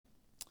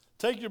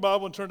Take your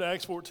Bible and turn to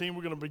Acts 14.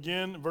 We're going to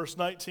begin in verse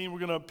 19. We're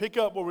going to pick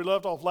up where we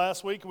left off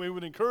last week, and we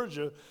would encourage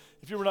you,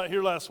 if you were not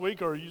here last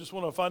week or you just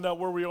want to find out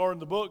where we are in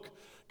the book,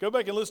 go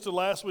back and listen to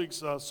last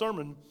week's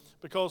sermon,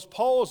 because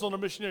Paul is on a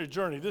missionary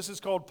journey. This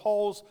is called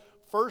Paul's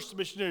first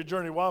missionary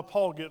journey. Why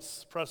Paul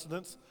gets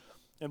precedence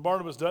and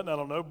Barnabas doesn't, I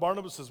don't know.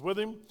 Barnabas is with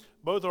him.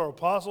 Both are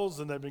apostles,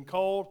 and they've been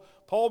called.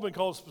 Paul has been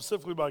called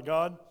specifically by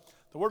God.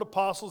 The word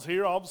apostles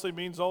here obviously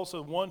means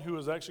also one who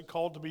is actually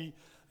called to be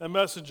a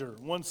messenger,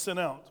 one sent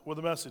out with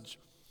a message.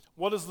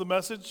 What is the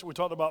message? We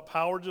talked about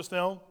power just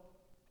now.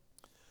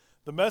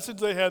 The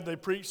message they had, they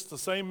preached the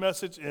same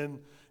message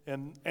in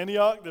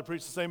Antioch. They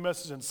preached the same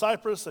message in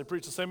Cyprus. They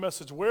preached the same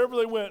message wherever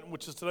they went,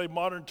 which is today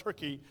modern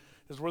Turkey,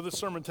 is where this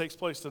sermon takes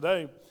place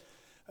today.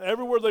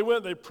 Everywhere they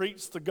went, they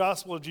preached the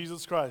gospel of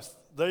Jesus Christ.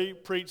 They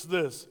preached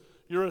this: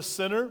 you're a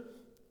sinner.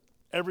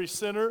 Every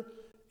sinner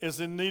is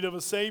in need of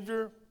a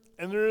Savior,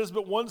 and there is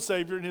but one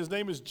Savior, and his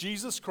name is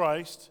Jesus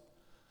Christ.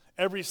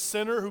 Every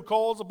sinner who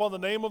calls upon the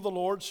name of the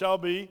Lord shall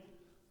be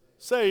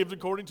saved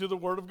according to the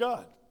word of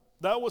God.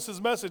 That was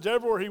his message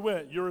everywhere he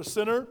went. You're a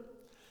sinner.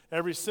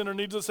 Every sinner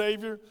needs a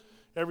Savior.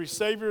 Every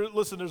Savior,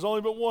 listen, there's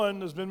only but one.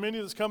 There's been many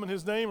that's come in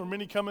his name, or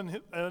many come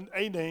in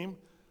a name,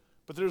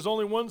 but there's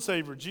only one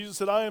Savior. Jesus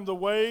said, I am the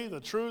way, the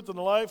truth, and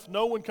the life.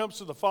 No one comes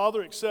to the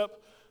Father except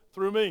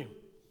through me.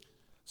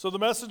 So the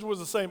message was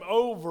the same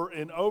over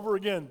and over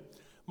again.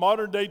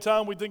 Modern day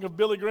time, we think of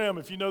Billy Graham,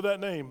 if you know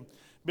that name.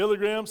 Billy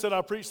Graham said,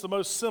 I preach the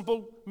most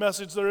simple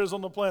message there is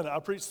on the planet. I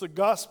preach the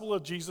gospel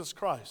of Jesus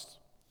Christ.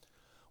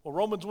 Well,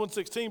 Romans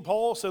 1:16,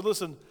 Paul said,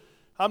 listen,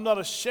 I'm not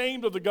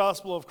ashamed of the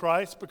gospel of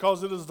Christ,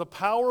 because it is the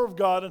power of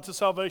God unto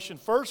salvation,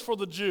 first for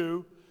the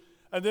Jew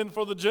and then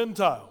for the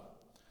Gentile.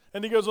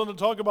 And he goes on to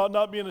talk about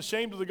not being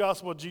ashamed of the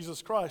gospel of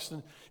Jesus Christ.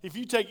 And if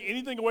you take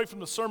anything away from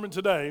the sermon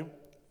today,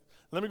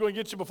 let me go and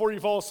get you before you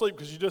fall asleep,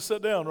 because you just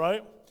sat down,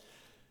 right?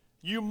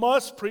 You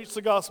must preach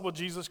the gospel of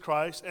Jesus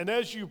Christ, and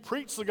as you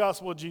preach the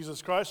gospel of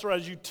Jesus Christ, or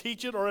as you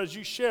teach it, or as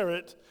you share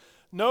it,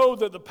 know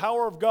that the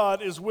power of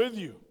God is with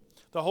you.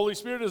 The Holy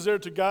Spirit is there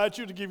to guide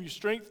you, to give you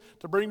strength,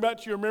 to bring back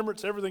to your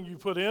remembrance everything you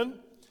put in.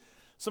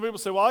 Some people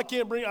say, well, I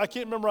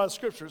can't memorize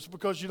Scripture. It's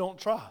because you don't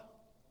try.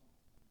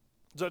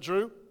 Is that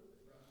true?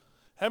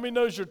 How many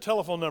knows your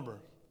telephone number?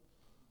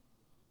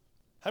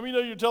 How many know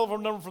your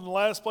telephone number from the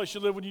last place you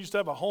lived when you used to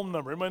have a home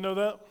number? Anybody know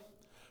that?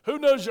 Who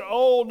knows your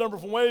old number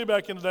from way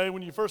back in the day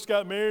when you first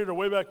got married, or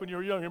way back when you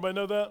were young? Anybody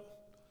know that?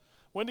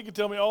 Wendy can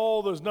tell me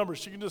all those numbers.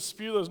 She can just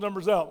spew those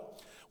numbers out.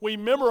 We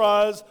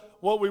memorize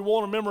what we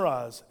want to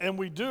memorize, and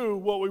we do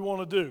what we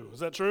want to do.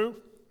 Is that true?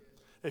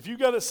 If you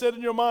got it set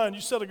in your mind,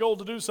 you set a goal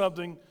to do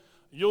something,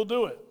 you'll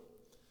do it.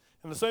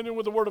 And the same thing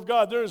with the Word of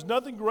God. There is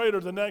nothing greater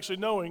than actually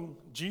knowing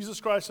Jesus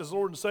Christ as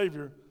Lord and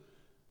Savior.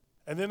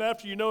 And then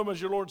after you know Him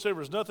as your Lord and Savior,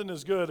 there's nothing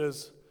as good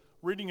as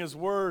reading His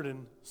Word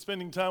and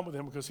spending time with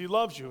Him, because He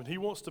loves you and He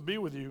wants to be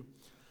with you,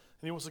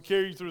 and He wants to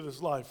carry you through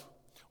this life.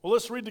 Well,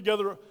 let's read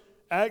together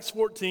Acts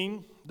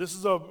 14. This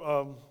is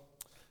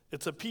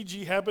it's a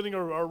PG happening,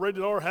 or a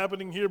rated R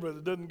happening here, but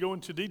it doesn't go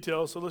into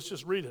detail, so let's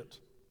just read it.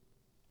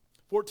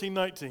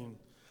 14:19.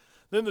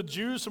 Then the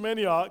Jews from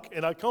Antioch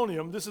and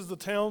Iconium, this is the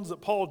towns that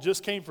Paul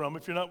just came from,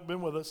 if you've not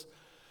been with us.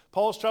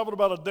 Paul's traveled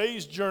about a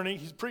day's journey.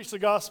 He's preached the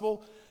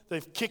gospel.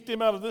 They've kicked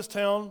him out of this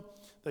town.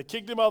 They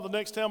kicked him out of the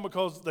next town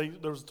because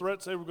there was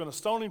threats they were going to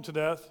stone him to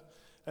death.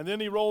 And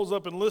then he rolls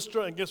up in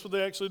Lystra, and guess what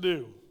they actually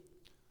do?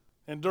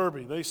 In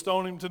Derbe, they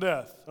stone him to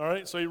death. All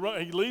right, so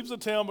he leaves the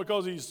town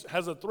because he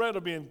has a threat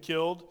of being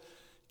killed,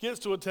 gets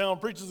to a town,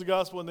 preaches the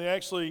gospel,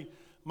 and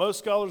most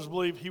scholars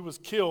believe he was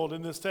killed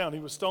in this town. He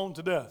was stoned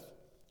to death.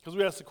 Because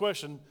we asked the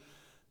question,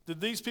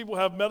 did these people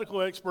have medical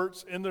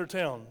experts in their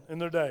town, in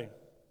their day?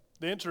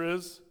 The answer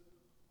is,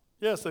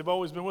 yes, they've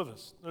always been with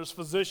us. There's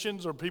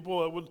physicians or people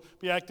that would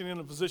be acting in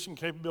a physician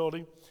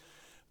capability.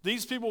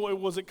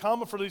 Was it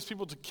common for these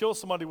people to kill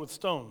somebody with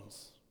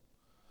stones?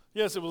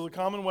 Yes, it was a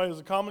common way. It was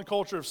a common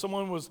culture. If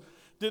someone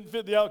didn't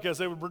fit the outcast,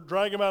 they would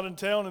drag them out in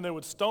town and they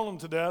would stone them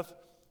to death.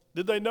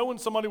 Did they know when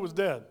somebody was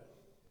dead?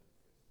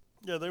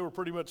 Yeah, they were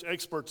pretty much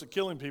experts at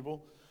killing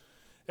people.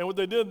 And what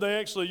they did,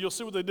 you'll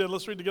see what they did.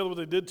 Let's read together what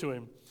they did to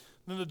him.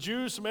 Then the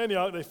Jews from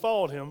Antioch, they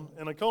followed him,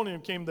 and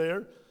Iconium came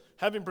there.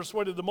 Having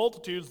persuaded the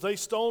multitudes, they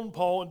stoned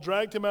Paul and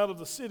dragged him out of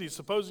the city,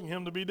 supposing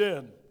him to be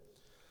dead.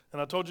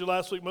 And I told you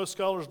last week, most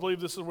scholars believe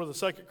this is where the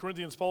 2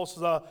 Corinthians, Paul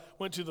says, I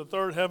went to the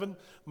third heaven.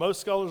 Most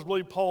scholars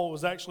believe Paul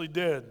was actually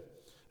dead.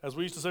 As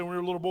we used to say when we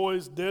were little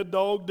boys, dead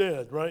dog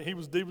dead, right? He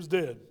was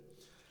dead.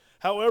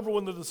 However,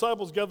 when the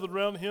disciples gathered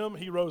around him,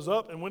 he rose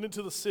up and went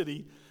into the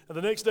city. And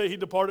the next day he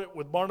departed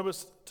with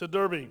Barnabas to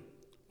Derbe.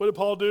 What did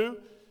Paul do?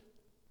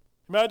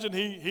 Imagine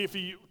if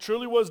he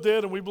truly was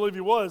dead, and we believe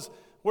he was,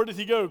 where did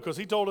he go? Because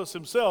he told us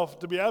himself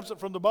to be absent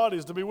from the body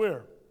is to be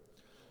where?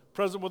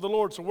 Present with the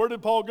Lord. So where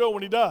did Paul go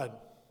when he died?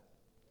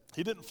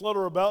 He didn't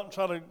flutter about and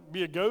try to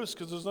be a ghost,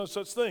 because there's no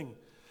such thing.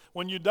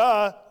 When you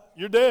die,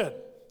 you're dead.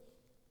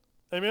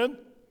 Amen?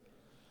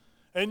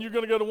 And you're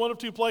going to go to one of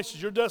two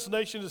places. Your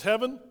destination is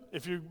heaven.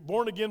 If you're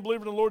born again,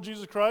 believer in the Lord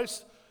Jesus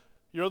Christ,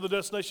 Your other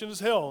destination is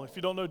hell if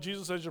you don't know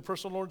Jesus as your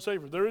personal Lord and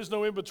Savior. There is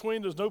no in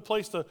between. There's no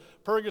place to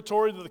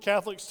purgatory that the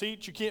Catholics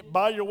teach. You can't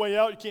buy your way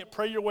out. You can't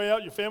pray your way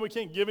out. Your family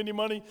can't give any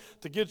money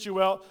to get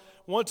you out.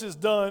 Once it's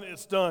done,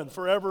 it's done.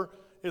 Forever,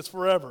 it's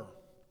forever.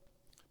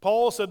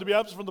 Paul said to be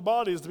absent from the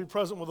body is to be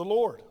present with the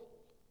Lord.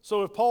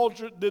 So if Paul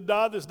did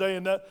die this day,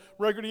 and that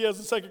record he has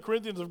in 2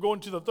 Corinthians of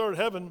going to the third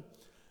heaven,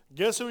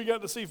 guess who he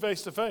got to see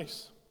face to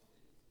face?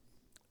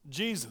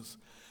 Jesus.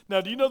 Now,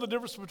 do you know the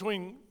difference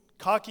between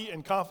cocky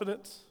and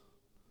confidence?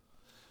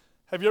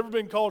 Have you ever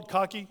been called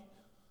cocky?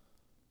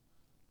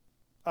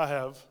 I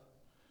have.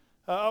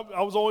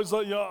 I was always,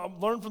 I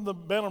learned from the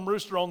Bantam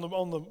rooster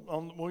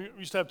we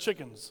used to have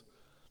chickens.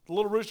 The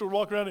little rooster would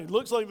walk around and he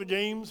looks like the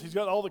games. He's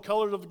got all the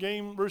colors of the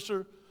game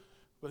rooster,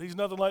 but he's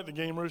nothing like the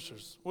game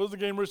roosters. What does the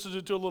game rooster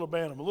do to a little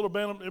Bantam?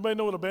 Anybody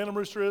know what a Bantam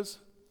rooster is?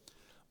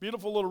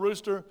 Beautiful little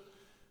rooster,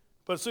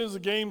 but as soon as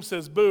the game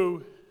says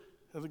boo,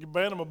 the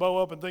Bantam will bow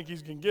up and think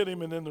he's going to get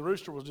him, and then the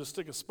rooster will just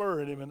stick a spur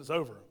in him and it's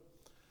over.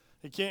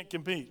 He can't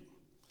compete.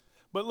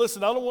 But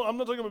listen, I'm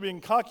not talking about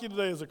being cocky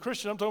today as a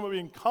Christian. I'm talking about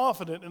being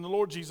confident in the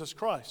Lord Jesus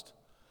Christ.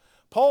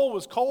 Paul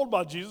was called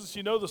by Jesus.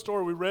 You know the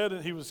story we read,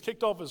 and he was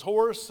kicked off his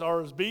horse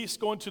or his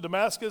beast going to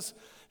Damascus.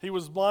 He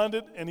was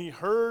blinded, and he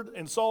heard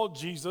and saw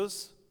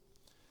Jesus.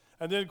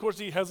 And then, of course,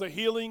 he has a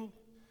healing.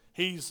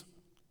 He's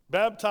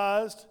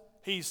baptized.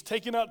 He's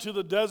taken out to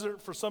the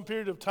desert for some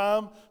period of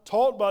time,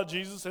 taught by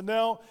Jesus, and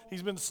now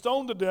he's been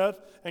stoned to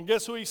death. And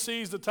guess who he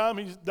sees the time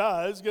he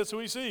dies? Guess who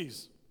he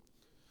sees?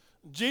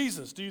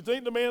 Jesus. Do you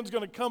think the man's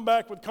going to come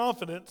back with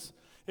confidence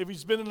if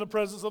he's been in the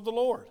presence of the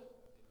Lord?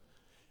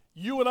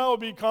 You and I will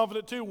be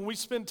confident too when we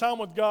spend time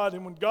with God,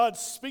 and when God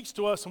speaks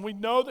to us and we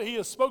know that he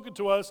has spoken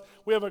to us,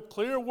 we have a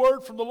clear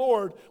word from the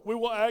Lord, we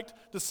will act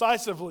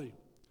decisively.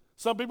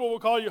 Some people will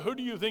call you, who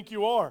do you think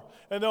you are?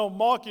 And they'll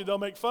mock you, they'll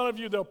make fun of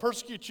you, they'll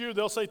persecute you,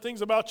 they'll say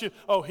things about you,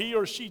 oh, he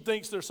or she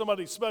thinks they're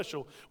somebody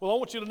special. Well, I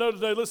want you to know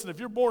today, listen, if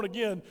you're born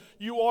again,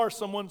 you are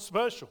someone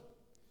special.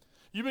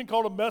 You've been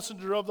called a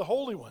messenger of the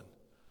Holy One.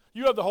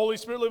 You have the Holy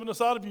Spirit living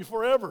inside of you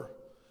forever,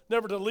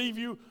 never to leave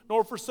you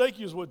nor forsake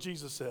you is what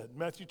Jesus said,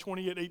 Matthew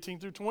 28:18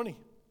 through 20.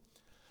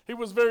 He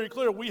was very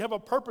clear. We have a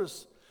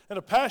purpose and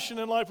a passion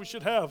in life we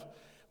should have.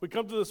 We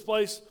come to this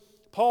place,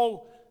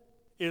 Paul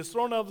is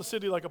thrown out of the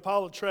city like a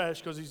pile of trash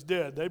because he's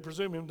dead. They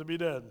presume him to be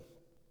dead,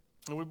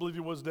 and we believe he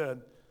was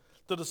dead.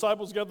 The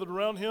disciples gathered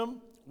around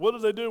him. What do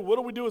they do? What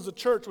do we do as a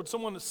church when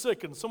someone is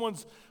sick and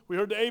we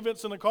heard the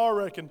events in a car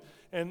wreck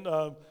and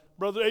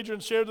Brother Adrian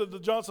shared that the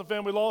Johnson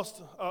family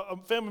lost a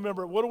family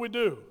member. What do we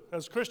do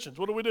as Christians?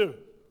 What do we do?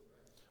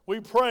 We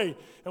pray,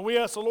 and we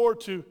ask the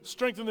Lord to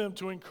strengthen them,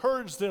 to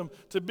encourage them,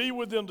 to be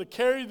with them, to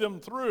carry them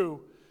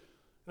through.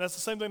 And that's the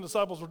same thing the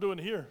disciples were doing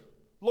here.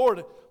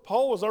 Lord,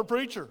 Paul was our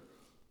preacher.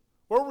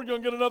 Where are we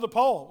going to get another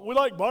Paul? We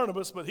like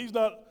Barnabas, but he's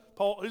not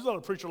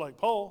a preacher like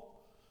Paul.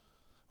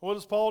 What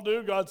does Paul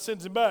do? God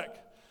sends him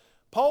back.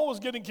 Paul was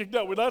getting kicked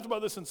out. We laughed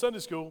about this in Sunday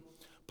school.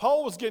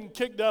 Paul was getting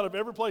kicked out of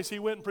every place he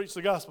went and preached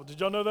the gospel.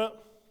 Did y'all know that?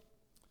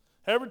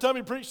 Every time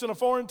he preached in a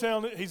foreign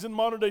town, he's in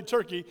modern-day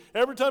Turkey,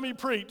 every time he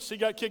preached, he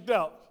got kicked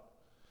out.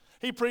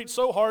 He preached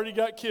so hard he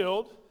got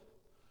killed,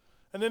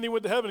 and then he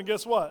went to heaven, and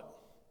guess what?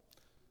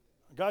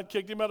 God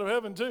kicked him out of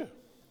heaven too.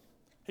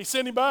 He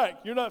sent him back.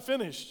 You're not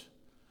finished.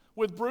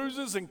 With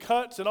bruises and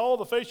cuts and all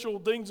the facial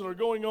things that are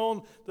going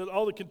on, that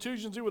all the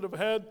contusions he would have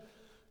had,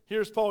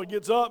 here's Paul. He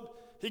gets up.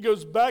 He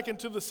goes back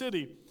into the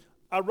city.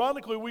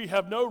 Ironically, we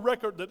have no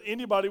record that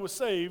anybody was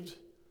saved.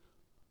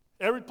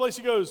 Every place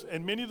he goes,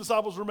 and many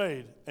disciples were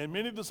made, and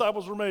many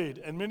disciples were made,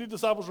 and many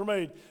disciples were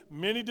made.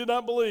 Many did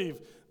not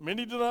believe.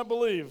 Many did not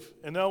believe.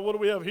 And now what do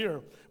we have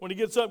here? When he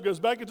gets up, goes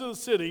back into the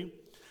city,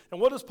 and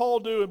what does Paul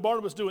do and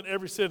Barnabas do in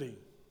every city?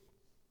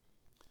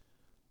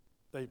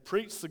 They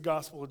preach the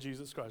gospel of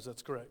Jesus Christ.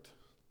 That's correct.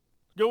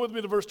 Go with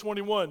me to verse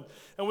 21.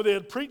 And when they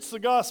had preached the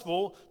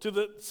gospel to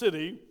the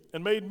city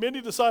and made many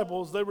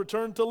disciples, they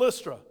returned to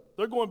Lystra.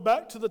 They're going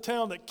back to the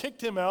town that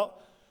kicked him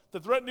out,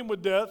 that threatened him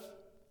with death.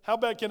 How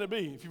bad can it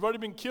be? If you've already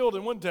been killed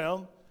in one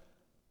town,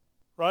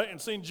 right,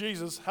 and seen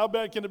Jesus, how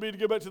bad can it be to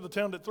go back to the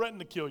town that threatened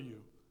to kill you?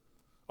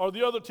 Or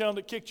the other town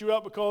that kicked you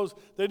out because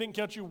they didn't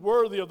count you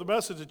worthy of the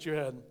message that you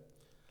had?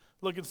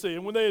 Look and see.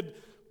 And when they had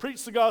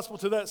preached the gospel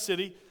to that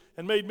city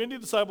and made many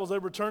disciples, they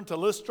returned to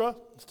Lystra,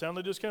 this town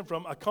they just came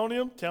from,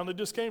 Iconium, town they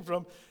just came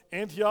from,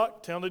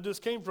 Antioch, town they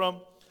just came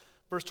from.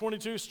 Verse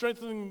 22,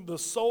 strengthening the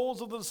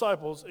souls of the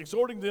disciples,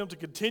 exhorting them to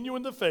continue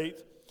in the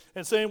faith,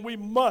 and saying,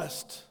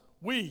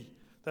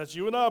 that's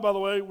you and I, by the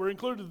way, we're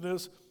included in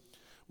this,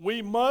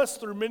 we must,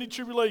 through many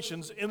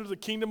tribulations, enter the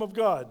kingdom of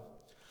God.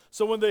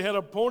 So when they had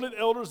appointed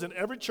elders in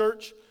every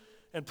church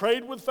and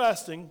prayed with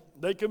fasting,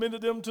 they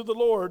commended them to the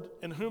Lord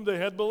in whom they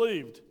had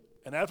believed.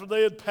 And after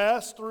they had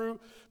passed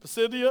through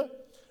Pisidia,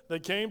 they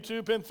came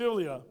to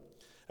Pamphylia.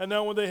 And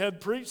now when they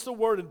had preached the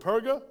word in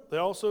Perga, they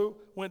also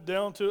went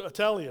down to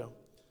Italia.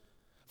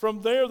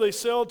 From there they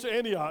sailed to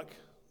Antioch.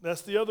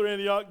 That's the other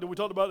Antioch that we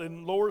talked about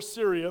in Lower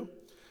Syria,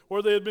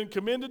 where they had been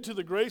commended to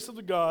the grace of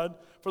the God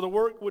for the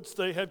work which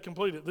they had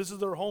completed. This is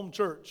their home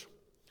church.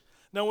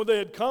 Now when they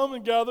had come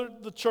and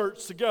gathered the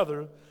church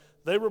together,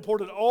 They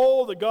reported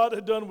all that God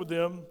had done with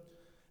them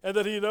and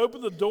that he had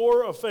opened the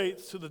door of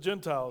faith to the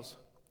Gentiles.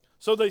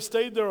 So they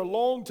stayed there a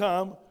long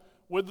time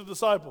with the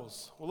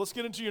disciples. Well, let's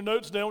get into your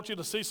notes now. I want you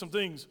to see some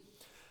things.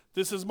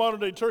 This is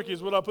modern-day Turkey,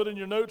 is what I put in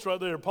your notes right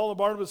there. Paul and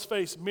Barnabas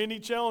faced many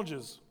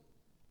challenges.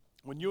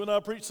 When you and I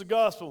preach the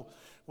gospel,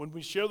 when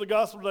we share the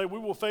gospel today, we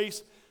will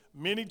face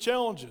many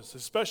challenges,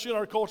 especially in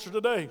our culture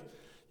today.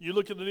 You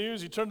look at the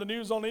news, you turn the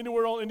news on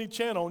anywhere on any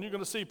channel, and you're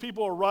going to see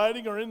people are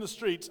rioting or in the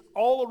streets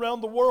all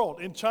around the world.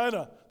 In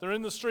China, they're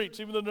in the streets,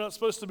 even though they're not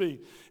supposed to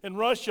be. In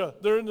Russia,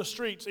 they're in the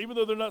streets, even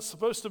though they're not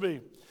supposed to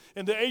be.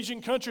 In the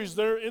Asian countries,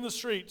 they're in the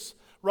streets,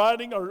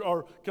 rioting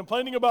or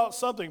complaining about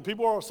something.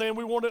 People are saying,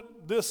 we want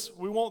it this,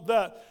 we want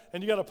that.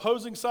 And you got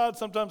opposing sides,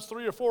 sometimes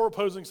 3 or 4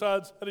 opposing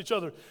sides at each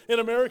other. In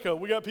America,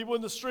 we got people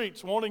in the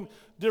streets wanting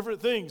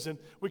different things. And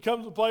we come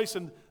to the place,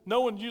 and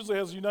no one usually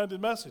has a united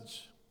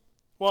message.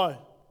 Why?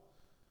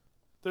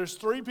 There's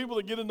 3 people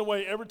that get in the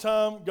way every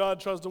time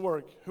God tries to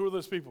work. Who are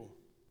those people?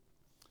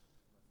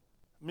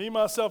 Me,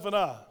 myself, and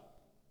I.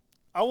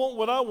 I want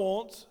what I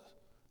want,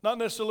 not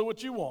necessarily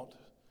what you want.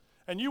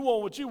 And you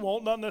want what you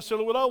want, not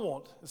necessarily what I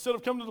want. Instead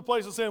of coming to the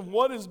place of saying,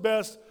 what is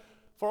best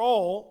for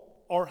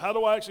all, or how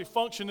do I actually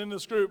function in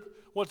this group,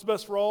 what's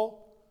best for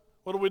all,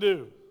 what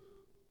do?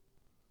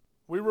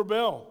 We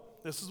rebel.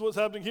 This is what's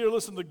happening here.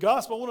 Listen, the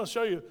gospel, I want to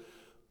show you,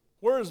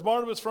 where is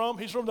Barnabas from?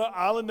 He's from the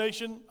island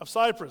nation of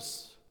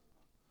Cyprus.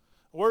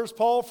 Where's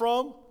Paul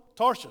from?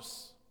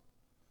 Tarshish.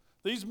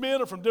 These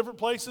men are from different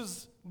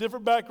places,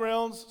 different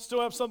backgrounds,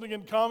 still have something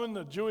in common,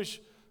 the Jewish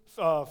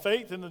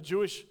faith and the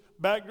Jewish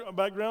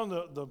background,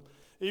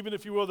 even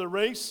if you will, their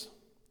race.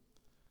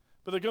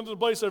 But they come to the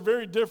place they're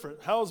very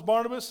different. How is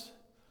Barnabas?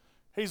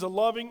 He's a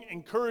loving,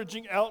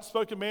 encouraging,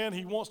 outspoken man.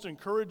 He wants to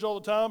encourage all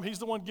the time. He's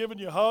the one giving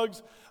you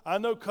hugs. I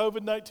know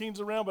COVID-19's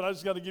around, but I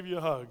just got to give you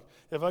a hug.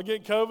 If I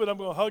get COVID, I'm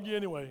going to hug you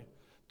anyway.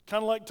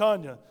 Kind of like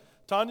Tanya.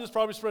 Tanya's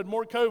probably spread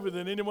more COVID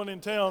than anyone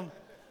in town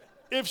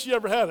if she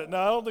ever had it.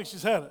 Now, I don't think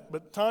she's had it,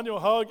 but Tanya will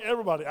hug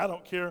everybody. I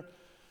don't care.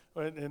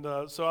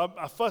 So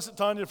I fussed at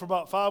Tanya for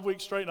about 5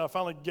 weeks straight, and I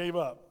finally gave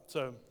up.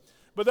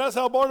 But that's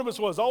how Barnabas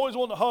was. Always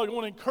wanted to hug,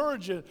 want to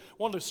encourage you,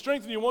 wanted to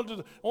strengthen you,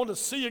 wanted to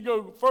see you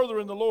go further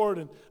in the Lord,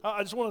 and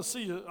I just want to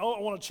see you. I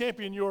want to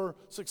champion your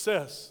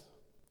success.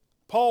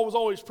 Paul was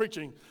always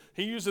preaching.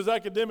 He used his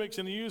academics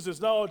and he used his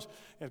knowledge,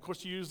 and of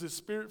course he used his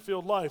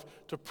spirit-filled life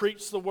to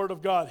preach the Word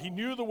of God. He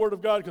knew the Word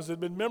of God because it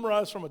had been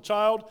memorized from a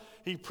child.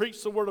 He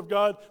preached the Word of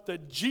God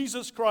that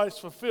Jesus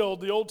Christ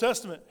fulfilled the Old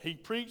Testament. He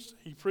preached,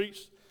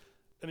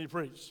 and he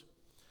preached.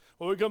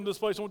 When we come to this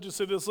place, I want you to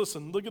see this.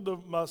 Listen, look at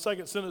my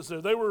second sentence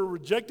there. They were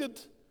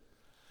rejected,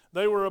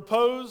 they were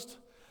opposed,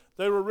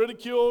 they were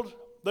ridiculed,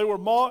 they were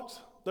mocked,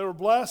 they were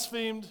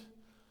blasphemed,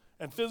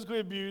 and physically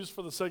abused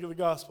for the sake of the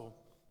gospel.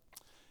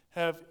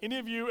 Have any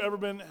of you ever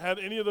had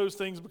any of those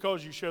things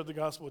because you shared the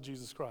gospel of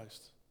Jesus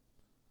Christ?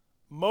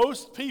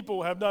 Most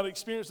people have not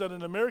experienced that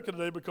in America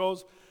today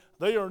because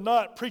they are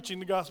not preaching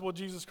the gospel of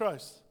Jesus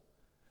Christ.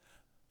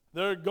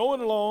 They're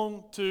going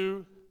along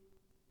to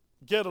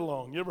get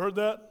along. You ever heard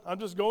that? I'm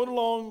just going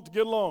along to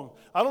get along.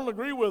 I don't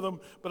agree with them,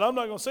 but I'm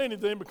not going to say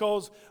anything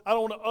because I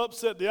don't want to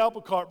upset the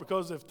apple cart,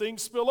 because if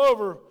things spill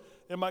over,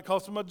 it might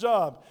cost me my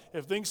job.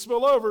 If things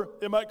spill over,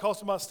 it might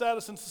cost me my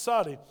status in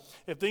society.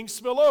 If things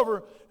spill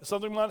over,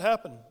 something might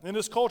happen. In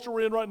this culture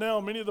we're in right now,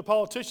 many of the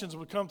politicians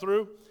would come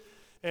through,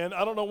 and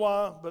I don't know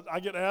why, but I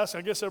get asked.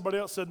 I guess everybody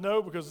else said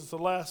no because it's the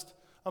last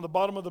on the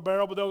bottom of the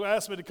barrel, but they'll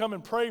ask me to come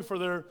and pray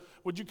for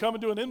would you come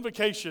and do an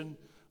invocation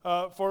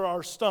for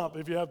our stump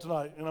if you have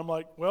tonight? And I'm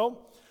like,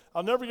 well,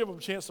 I'll never give them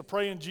a chance to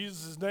pray in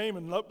Jesus' name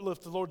and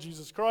uplift the Lord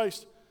Jesus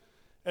Christ.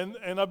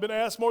 And I've been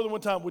asked more than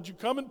one time, would you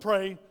come and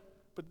pray?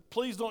 But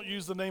please don't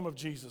use the name of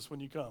Jesus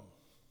when you come.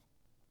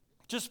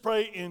 Just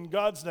pray in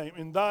God's name,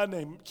 in thy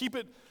name. Keep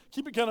it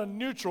kind of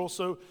neutral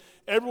so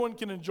everyone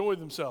can enjoy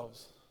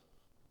themselves.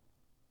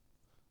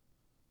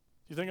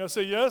 You think I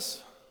say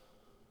yes?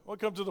 Well,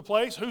 come to the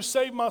place. Who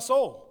saved my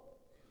soul?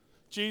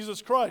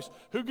 Jesus Christ.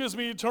 Who gives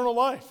me eternal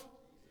life?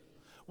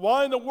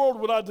 Why in the world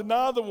would I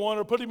deny the one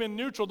or put him in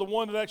neutral, the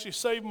one that actually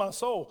saved my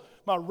soul?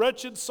 My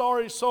wretched,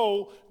 sorry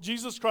soul,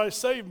 Jesus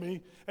Christ saved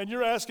me, and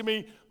you're asking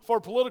me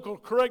for political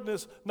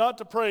correctness not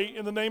to pray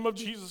in the name of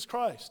Jesus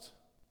Christ.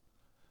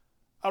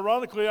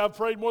 Ironically, I've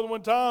prayed more than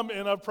one time,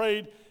 and I've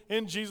prayed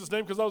in Jesus'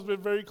 name because I was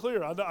being very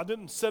clear. I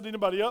didn't set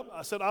anybody up.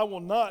 I said I will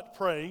not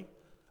pray.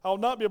 I will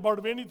not be a part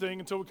of anything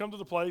until we come to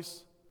the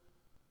place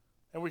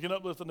and we can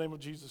uplift the name of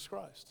Jesus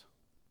Christ.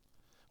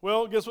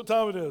 Well, guess what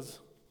time it is?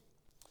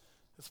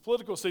 It's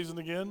political season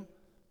again,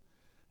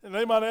 and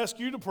they might ask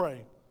you to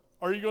pray.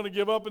 Are you going to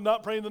give up and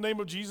not pray in the name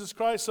of Jesus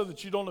Christ so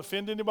that you don't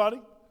offend anybody?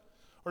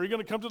 Or are you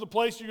going to come to the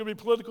place you're going to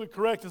be politically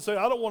correct and say,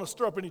 I don't want to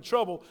stir up any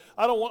trouble.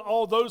 I don't want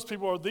all those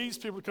people or these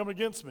people to come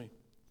against me.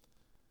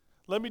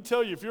 Let me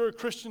tell you, if you're a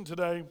Christian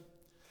today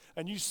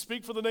and you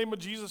speak for the name of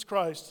Jesus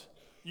Christ,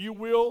 you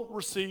will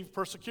receive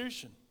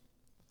persecution.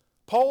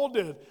 Paul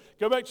did.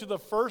 Go back to the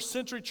first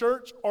century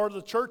church or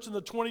the church in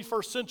the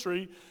 21st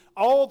century.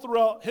 All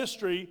throughout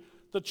history,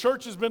 the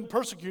church has been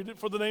persecuted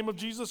for the name of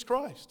Jesus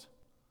Christ.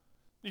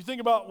 You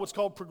think about what's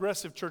called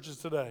progressive churches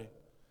today.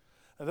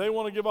 And they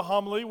want to give a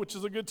homily, which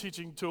is a good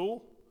teaching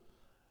tool,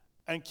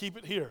 and keep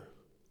it here.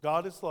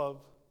 God is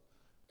love,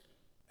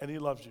 and he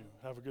loves you.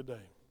 Have a good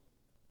day.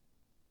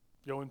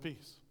 Go in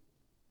peace.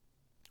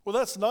 Well,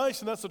 that's nice,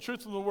 and that's the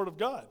truth from the Word of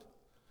God.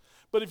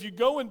 But if you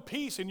go in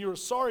peace and you're a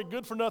sorry,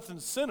 good-for-nothing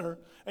sinner,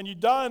 and you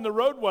die in the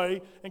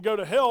roadway and go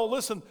to hell,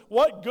 listen,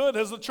 what good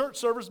has the church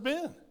service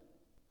been?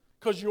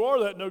 Because you are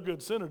that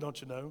no-good sinner,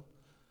 don't you know?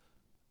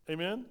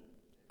 Amen?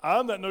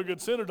 I'm that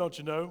no-good sinner, don't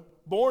you know?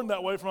 Born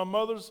that way from my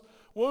mother's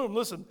womb.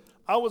 Listen,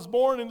 I was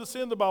born into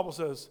sin, the Bible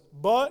says,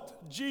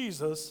 but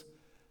Jesus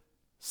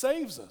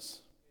saves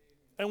us.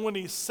 And when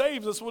he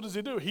saves us, what does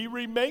he do? He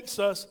remakes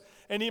us,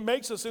 and he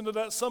makes us into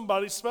that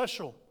somebody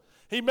special.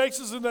 He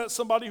makes us into that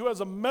somebody who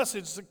has a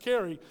message to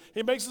carry.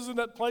 He makes us in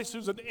that place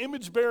who's an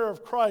image bearer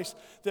of Christ,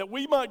 that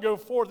we might go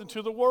forth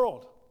into the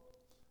world.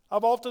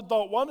 I've often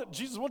thought, why don't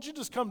you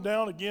just come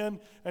down again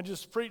and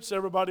just preach to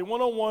everybody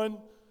one-on-one,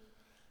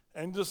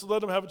 and just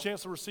let them have a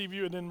chance to receive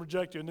you and then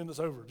reject you, and then it's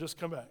over. Just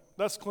come back.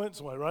 That's Clint's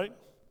way, right?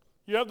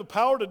 You have the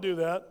power to do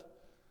that.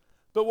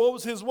 But what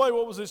was his way?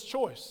 What was his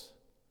choice?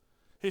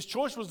 His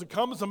choice was to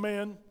come as a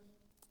man,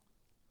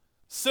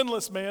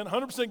 sinless man,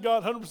 100%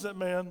 God, 100%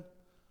 man,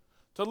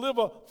 to live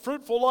a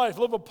fruitful life,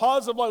 live a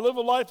positive life, live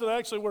a life that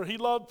actually where he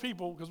loved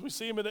people, because we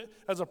see him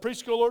as a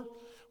preschooler,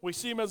 we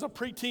see him as a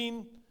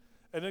preteen,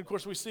 and then, of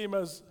course, we see him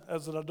as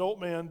an adult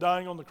man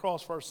dying on the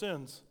cross for our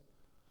sins.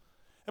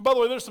 And by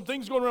the way, there's some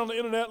things going around the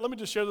internet. Let me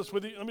just share this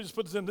with you. Let me just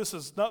put this in. This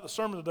is not the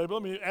sermon today, but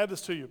let me add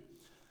this to you.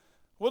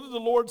 What did the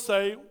Lord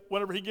say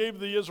whenever he gave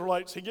the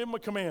Israelites? He gave them a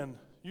command.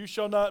 You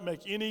shall not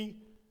make any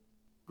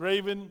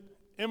graven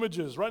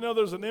images. Right now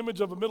there's an image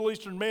of a Middle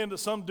Eastern man that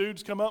some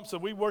dudes come up and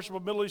said, we worship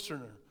a Middle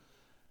Easterner.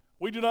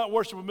 We do not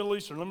worship a Middle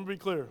Easterner. Let me be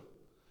clear.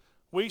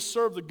 We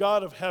serve the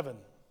God of heaven.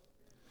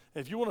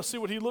 If you want to see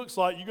what he looks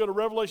like, you go to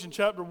Revelation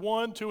chapter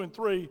 1, 2, and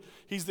 3.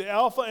 He's the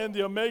Alpha and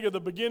the Omega,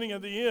 the beginning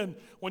and the end.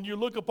 When you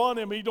look upon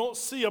him, you don't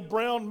see a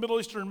brown Middle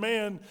Eastern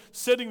man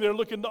sitting there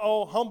looking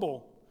all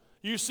humble.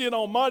 You see an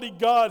almighty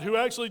God who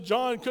actually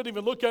John couldn't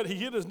even look at. He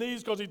hit his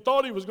knees because he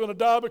thought he was going to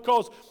die,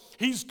 because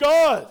he's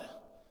God.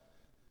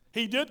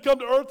 He did come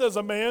to earth as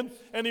a man,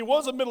 and he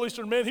was a Middle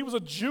Eastern man. He was a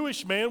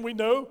Jewish man, we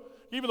know.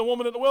 Even the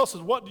woman at the well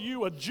says, what do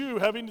you, a Jew,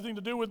 have anything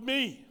to do with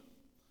me?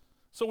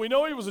 So we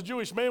know he was a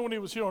Jewish man when he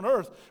was here on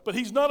earth, but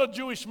he's not a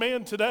Jewish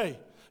man today.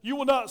 You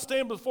will not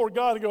stand before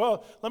God and go,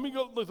 oh, let me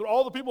go look through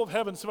all the people of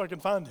heaven and see if I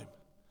can find him.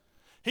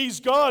 He's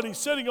God. He's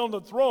sitting on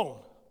the throne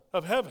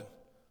of heaven.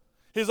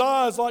 His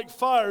eyes like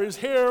fire, his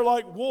hair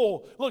like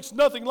wool. Looks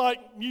nothing like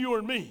you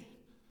or me.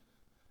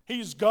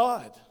 He's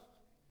God.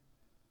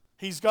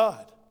 He's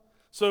God.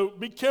 So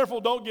be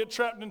careful. Don't get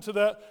trapped into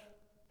that.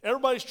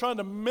 Everybody's trying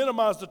to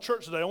minimize the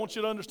church today. I want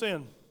you to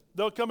understand.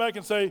 They'll come back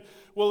and say,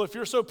 well, if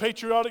you're so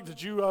patriotic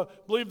that you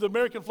believe the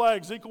American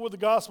flag is equal with the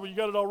gospel, you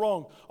got it all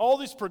wrong. All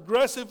these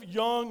progressive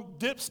young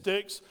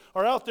dipsticks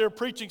are out there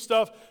preaching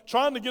stuff,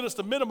 trying to get us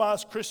to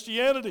minimize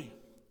Christianity.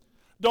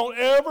 Don't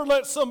ever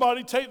let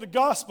somebody take the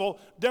gospel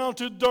down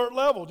to dirt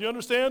level. Do you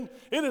understand?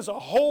 It is a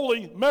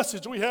holy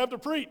message we have to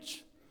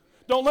preach.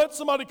 Don't let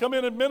somebody come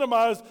in and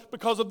minimize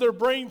because of their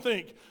brain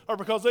think or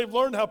because they've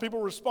learned how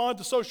people respond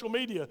to social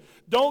media.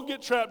 Don't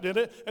get trapped in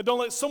it, and don't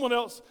let someone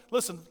else,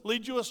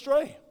 lead you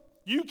astray.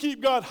 You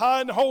keep God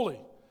high and holy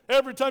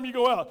every time you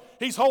go out.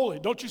 He's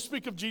holy. Don't you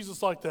speak of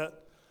Jesus like that.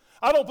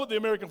 I don't put the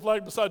American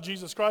flag beside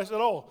Jesus Christ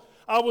at all.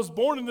 I was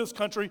born in this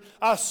country.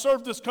 I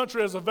served this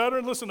country as a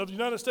veteran, of the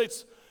United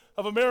States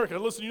of America.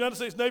 The United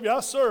States Navy, I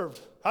served.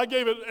 I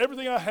gave it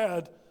everything I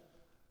had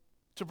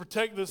to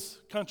protect this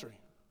country.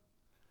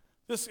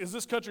 Is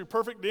this country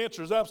perfect? The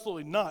answer is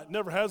absolutely not.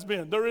 Never has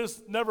been. There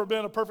has never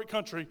been a perfect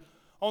country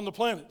on the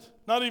planet.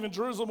 Not even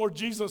Jerusalem, where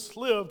Jesus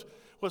lived,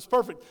 was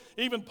perfect.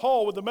 Even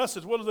Paul with the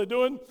message, what are they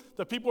doing?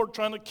 The people are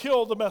trying to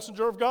kill the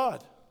messenger of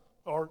God,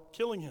 or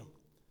killing him.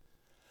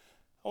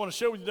 I want to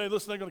share with you today,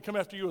 they're going to come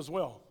after you as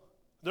well.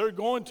 They're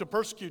going to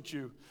persecute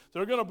you.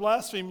 They're going to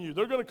blaspheme you.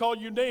 They're going to call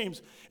you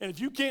names. And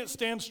if you can't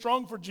stand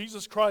strong for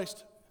Jesus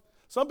Christ,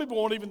 some people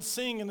won't even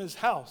sing in his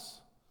house.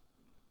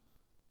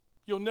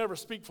 You'll never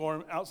speak for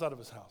him outside of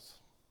his house.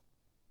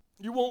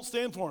 You won't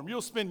stand for him.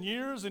 You'll spend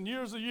years and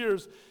years and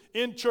years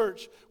in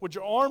church with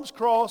your arms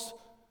crossed,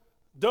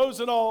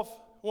 dozing off,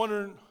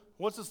 wondering,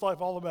 what's this life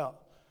all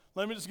about?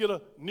 Let me just get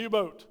a new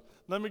boat.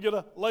 Let me get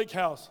a lake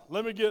house.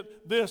 Let me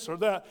get this or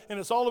that. And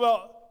it's all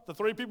about the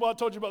three people I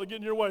told you about that get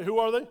in your way. Who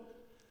are they?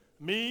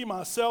 Me,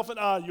 myself, and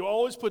I. You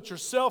always put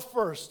yourself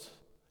first.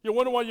 You'll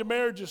wonder why your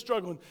marriage is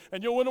struggling,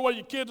 and you'll wonder why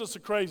your kids are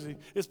so crazy.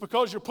 It's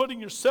because you're putting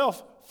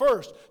yourself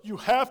first. You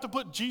have to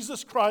put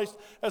Jesus Christ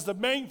as the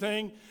main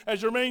thing,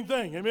 as your main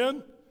thing.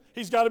 Amen?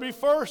 He's got to be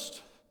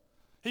first.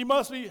 He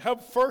must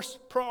have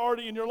first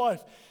priority in your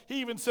life.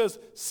 He even says,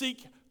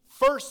 seek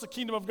first the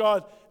kingdom of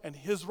God and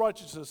his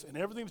righteousness, and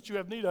everything that you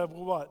have need of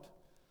will what?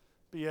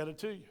 Be added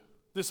to you.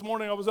 This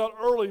morning I was out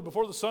early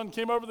before the sun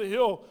came over the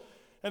hill,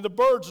 and the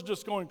birds are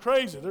just going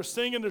crazy. They're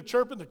singing, they're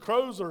chirping. The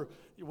crows, or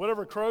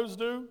whatever crows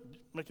do,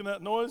 making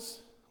that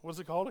noise. What's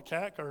it called? A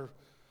cack or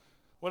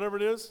whatever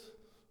it is?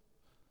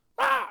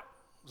 Ah!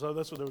 So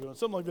that's what they were doing,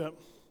 something like that.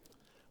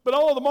 But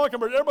all of the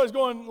mockingbirds, everybody's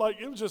going like,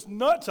 it was just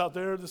nuts out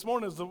there this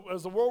morning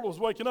as the world was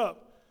waking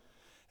up.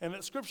 And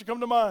that scripture come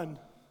to mind.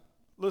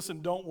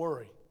 Listen, don't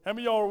worry. How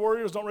many of y'all are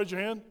warriors? Don't raise your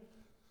hand.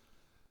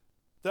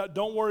 That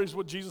don't worry is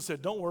what Jesus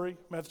said. Don't worry.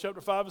 Matthew chapter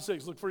 5 and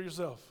 6. Look for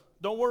yourself.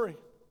 Don't worry.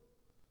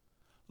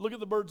 Look at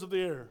the birds of the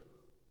air.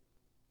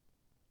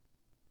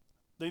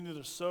 They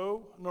neither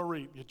sow nor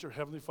reap, yet your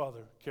heavenly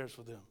Father cares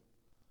for them.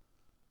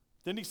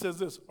 Then he says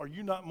this, are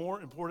you not more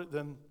important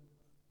than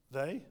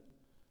they?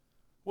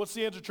 What's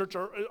the answer, church?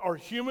 Are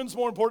humans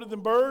more important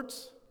than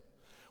birds?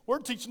 We're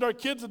teaching our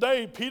kids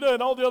today, PETA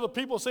and all the other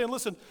people saying,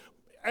 listen,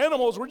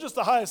 animals, we're just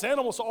the highest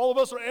animals, so all of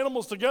us are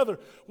animals together.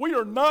 We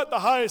are not the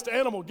highest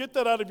animal. Get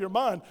that out of your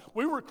mind.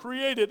 We were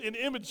created in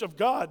image of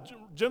God.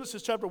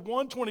 Genesis chapter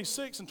 1,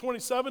 26 and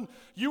 27,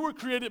 you were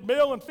created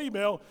male and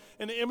female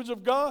in the image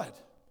of God.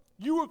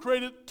 You were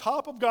created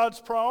top of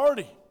God's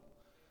priority.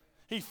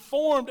 He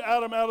formed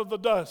Adam out of the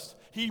dust.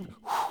 He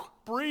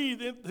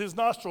breathed in his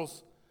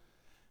nostrils,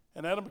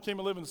 and Adam became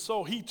a living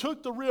soul. He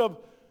took the rib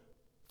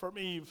from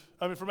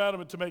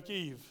Adam to make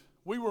Eve.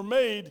 We were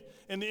made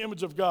in the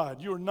image of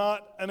God. You are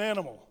not an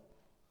animal.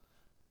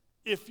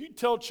 If you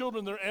tell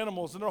children they're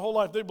animals and their whole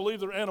life they believe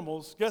they're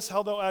animals, guess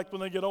how they'll act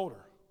when they get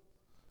older?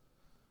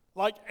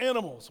 Like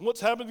animals.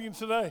 What's happening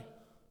today?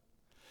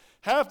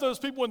 Half those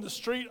people in the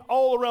street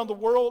all around the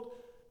world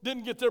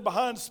didn't get their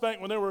behind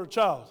spanked when they were a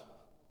child.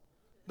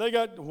 They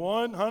got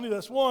one, honey,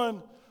 that's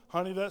one.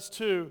 Honey, that's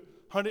two.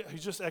 Honey,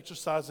 he's just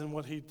exercising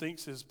what he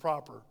thinks is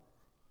proper.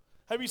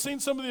 Have you seen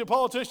some of the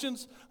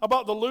politicians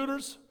about the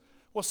looters?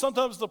 Well,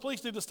 sometimes the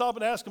police need to stop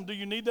and ask them, do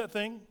you need that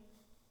thing?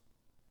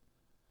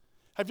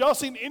 Have y'all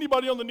seen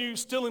anybody on the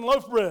news stealing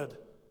loaf bread?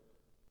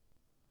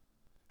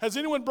 Has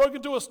anyone broken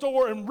into a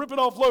store and ripping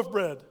off loaf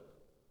bread?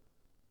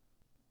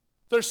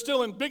 They're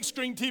stealing big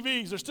screen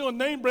TVs. They're stealing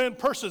name brand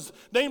purses,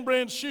 name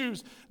brand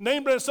shoes,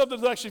 name brand stuff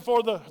that's actually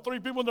for the three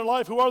people in their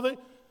life. Who are they?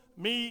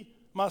 Me,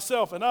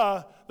 myself, and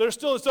I. They're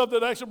stealing stuff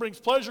that actually brings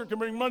pleasure and can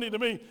bring money to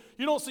me.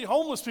 You don't see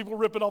homeless people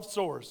ripping off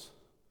stores.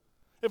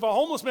 If a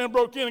homeless man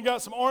broke in and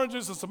got some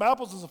oranges and some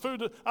apples and some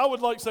food, I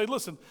would like to say,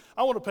 listen,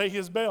 I want to pay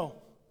his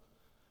bail.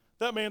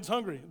 That man's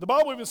hungry. The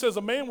Bible even says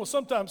a man will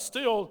sometimes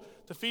steal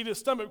to feed his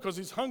stomach because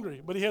he's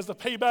hungry, but he has to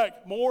pay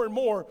back more and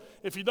more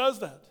if he does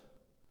that.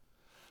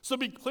 So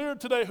be clear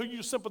today who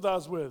you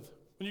sympathize with.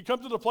 When you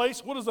come to the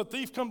place, what does a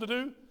thief come to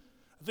do?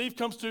 A thief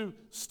comes to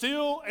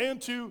steal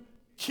and to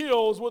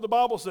kill is what the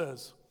Bible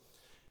says.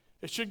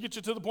 It should get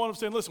you to the point of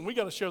saying, listen, we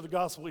got to share the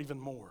gospel even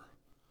more.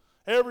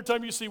 Every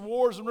time you see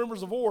wars and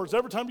rumors of wars,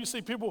 every time you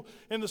see people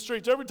in the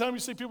streets, every time you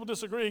see people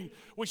disagreeing,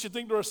 we should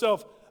think to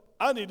ourselves,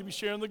 I need to be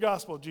sharing the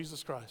gospel of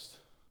Jesus Christ.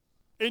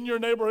 In your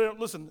neighborhood,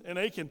 listen, in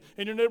Aiken,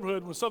 in your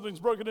neighborhood, when something's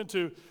broken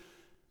into, it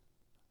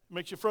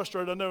makes you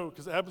frustrated, I know,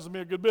 because it happens to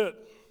me a good bit,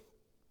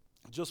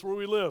 just where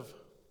we live.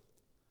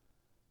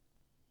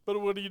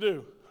 But what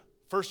do?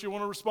 First you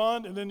want to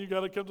respond, and then you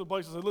got to come to the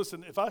place and say,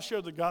 listen, if I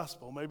shared the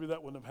gospel, maybe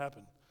that wouldn't have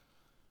happened.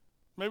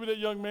 Maybe that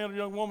young man or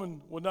young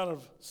woman would not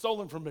have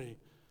stolen from me.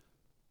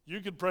 You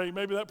could pray,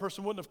 maybe that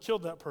person wouldn't have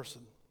killed that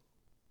person.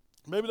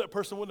 Maybe that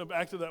person wouldn't have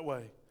acted that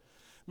way.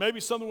 Maybe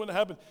something wouldn't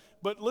have happened.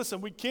 But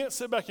listen, we can't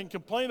sit back and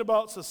complain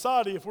about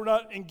society if we're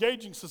not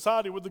engaging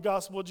society with the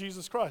gospel of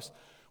Jesus Christ.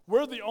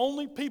 We're the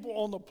only people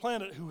on the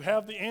planet who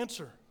have the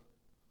answer.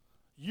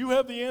 You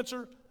have the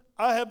answer,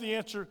 I have the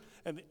answer,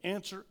 and the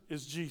answer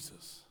is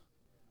Jesus.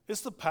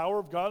 It's the power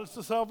of God, it's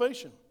the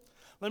salvation.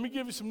 Let me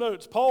give you some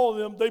notes. Paul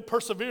and them, they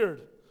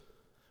persevered.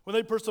 When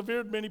they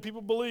persevered, many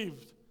people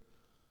believed.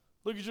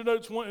 Look at your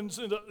notes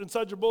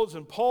inside your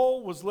bulletin.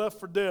 Paul was left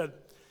for dead.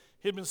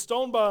 He had been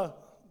stoned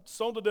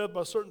to death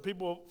by certain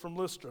people from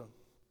Lystra.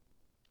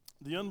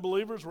 The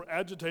unbelievers were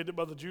agitated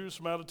by the Jews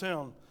from out of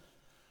town.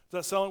 Does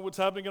that sound like what's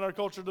happening in our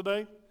culture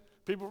today?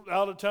 People,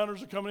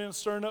 out-of-towners are coming in,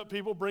 stirring up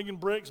people, bringing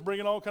bricks,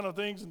 bringing all kind of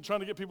things, and trying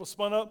to get people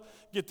spun up,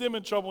 get them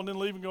in trouble, and then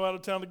leave and go out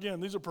of town again.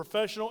 These are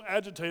professional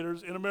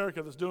agitators in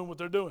America that's doing what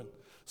they're doing.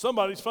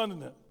 Somebody's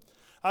funding it.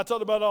 I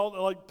talked about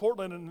all like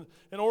Portland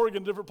and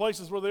Oregon, different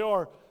places where they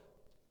are.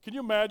 Can you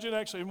imagine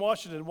actually in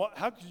Washington,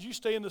 how could you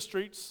stay in the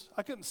streets?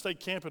 I couldn't stay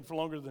camping for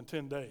longer than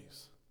 10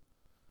 days.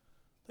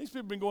 These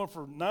people have been going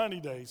for 90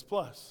 days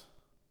plus.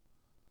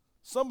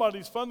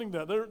 Somebody's funding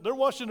that. They're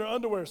washing their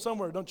underwear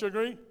somewhere, don't you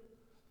agree?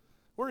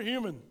 We're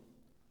human.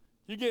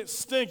 You get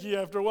stinky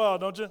after a while,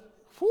 don't you?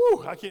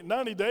 Whew, I can't,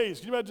 90 days.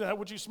 Can you imagine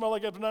what you smell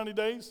like after 90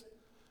 days?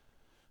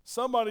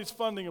 Somebody's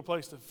funding a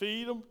place to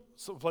feed them,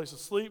 a place to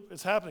sleep.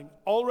 It's happening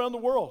all around the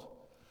world.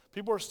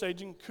 People are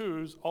staging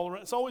coups all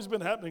around. It's always been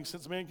happening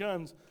since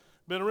mankind's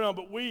been around,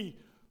 but we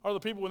are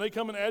the people, when they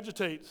come and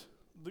agitate,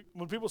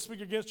 when people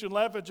speak against you and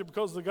laugh at you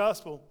because of the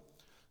gospel,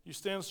 you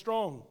stand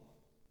strong.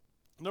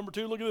 Number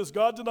 2, look at this.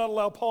 God did not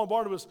allow Paul and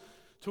Barnabas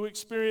to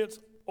experience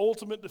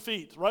ultimate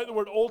defeat. Write the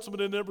word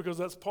ultimate in there because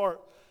that's part.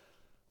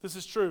 This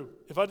is true.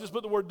 If I just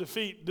put the word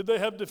defeat, did they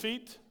have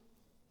defeat?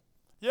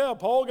 Yeah,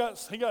 Paul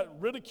got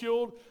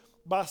ridiculed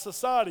by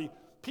society.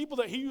 people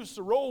that he used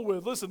to roll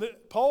with. Listen,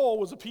 Paul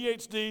was a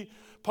PhD.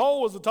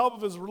 Paul was the top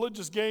of his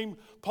religious game.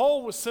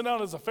 Paul was sent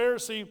out as a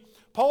Pharisee.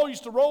 Paul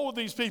used to roll with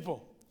these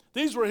people.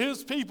 These were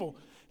his people.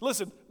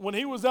 Listen, when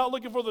he was out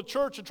looking for the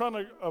church and trying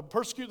to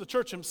persecute the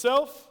church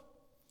himself,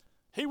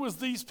 he was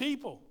these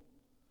people.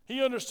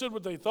 He understood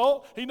what they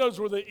thought. He knows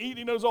where they eat.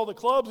 He knows all the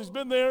clubs. He's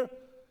been there.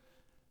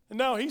 And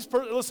now he's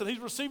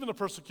receiving the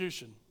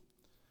persecution.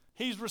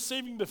 He's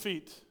receiving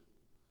defeat.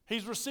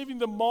 He's receiving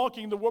the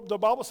mocking. The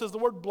Bible says the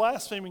word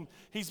blaspheming.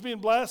 He's being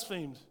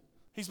blasphemed.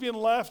 He's being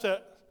laughed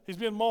at. He's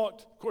being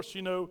mocked. Of course,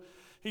 you know,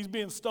 he's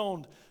being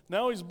stoned.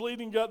 Now he's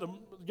bleeding, got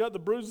the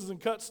bruises and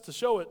cuts to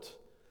show it.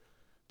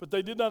 But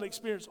they did not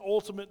experience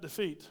ultimate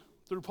defeat.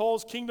 Through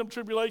Paul's kingdom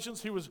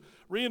tribulations, he was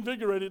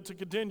reinvigorated to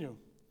continue.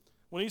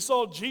 When he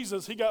saw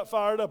Jesus, he got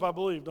fired up, I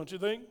believe, don't you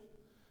think?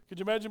 Could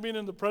you imagine being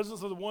in the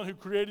presence of the one who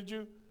created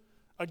you?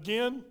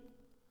 Again,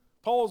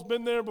 Paul's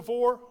been there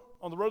before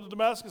on the road to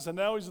Damascus, and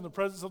now he's in the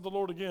presence of the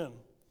Lord again.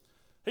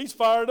 He's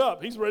fired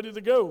up. He's ready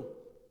to go.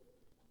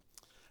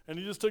 And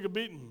he just took a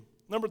beating.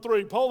 Number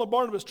 3, Paul and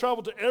Barnabas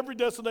traveled to every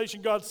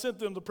destination God sent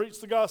them to preach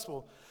the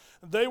gospel.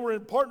 They were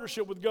in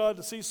partnership with God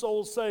to see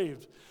souls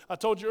saved. I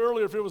told you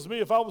earlier, if it was me,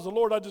 if I was the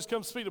Lord, I'd just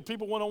come speak to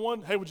people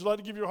one-on-one. Hey, would you like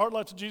to give your heart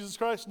life to Jesus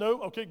Christ?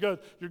 No? Okay, good.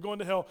 You're going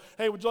to hell.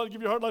 Hey, would you like to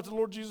give your heart life to the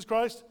Lord Jesus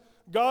Christ?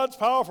 God's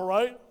powerful,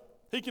 right?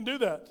 He can do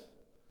that.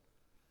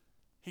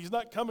 He's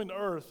not coming to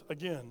earth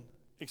again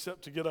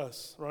except to get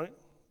us, right?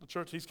 The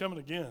church, he's coming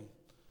again.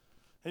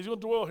 He's going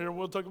to dwell here, and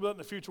we'll talk about that in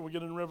the future when we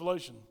get into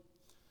Revelation.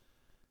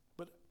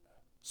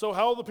 So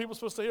how are the people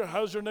supposed to hear?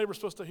 How's your neighbor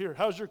supposed to hear?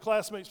 How's your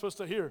classmate supposed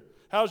to hear?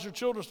 How's your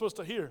children supposed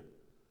to hear?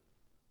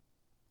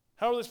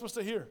 How are they supposed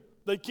to hear?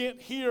 They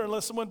can't hear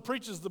unless someone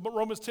preaches.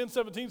 Romans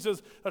 10:17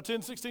 says, or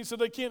 10:16 says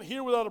they can't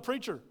hear without a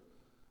preacher.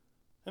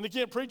 And they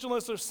can't preach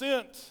unless they're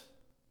sent.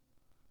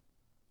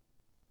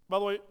 By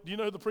the way, do you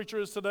know who the preacher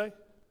is today?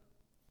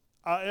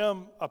 I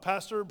am a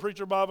pastor and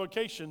preacher by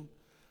vocation,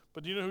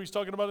 but do you know who he's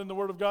talking about in the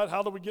Word of God?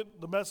 How do we get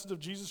the message of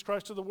Jesus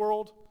Christ to the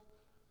world?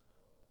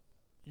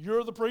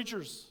 You're the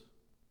preachers.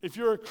 If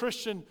you're a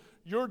Christian,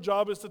 your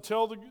job is to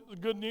tell the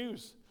good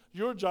news.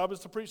 Your job is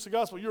to preach the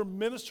gospel. You're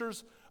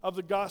ministers of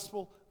the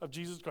gospel of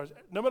Jesus Christ.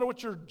 No matter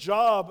what your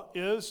job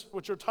is,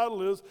 what your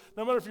title is,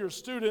 no matter if you're a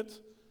student,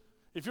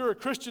 if you're a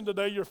Christian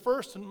today, your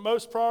first and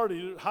most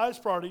priority,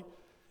 highest priority,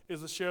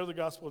 is to share the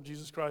gospel of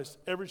Jesus Christ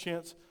every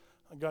chance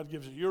God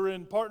gives you. You're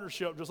in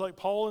partnership, just like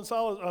Paul and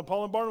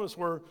Barnabas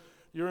were.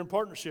 You're in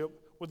partnership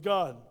with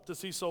God to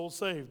see souls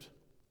saved.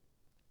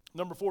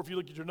 Number 4, if you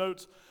look at your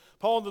notes,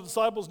 Paul and the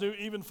disciples knew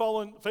even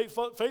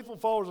faithful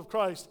followers of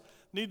Christ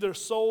need their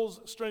souls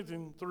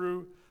strengthened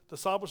through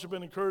discipleship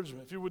and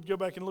encouragement. If you would go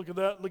back and look at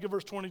that, look at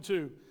verse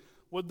 22.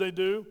 What did they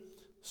do?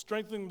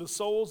 Strengthening the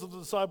souls of the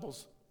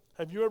disciples.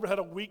 Have you ever had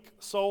a weak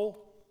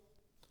soul?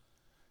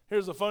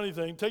 Here's a funny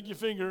thing. Take your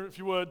finger, if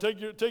you would,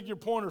 take your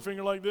pointer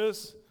finger like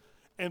this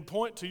and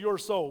point to your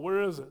soul.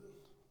 Where is it?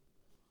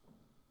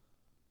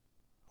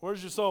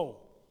 Where's your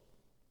soul?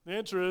 The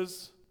answer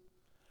is,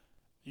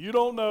 you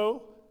don't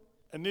know,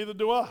 and neither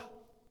do I.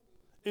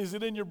 Is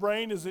it in your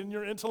brain? Is it in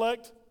your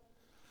intellect?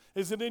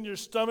 Is it in your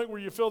stomach where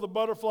you feel the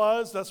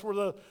butterflies? That's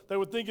where they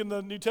would think in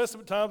the New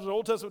Testament times or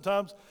Old Testament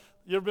times.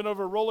 You ever been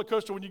over a roller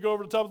coaster when you go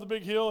over the top of the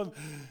big hill and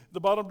the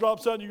bottom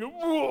drops out and you go,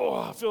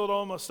 whoa, I feel it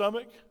on my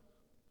stomach?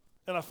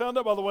 And I found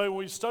out, by the way, when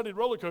we studied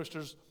roller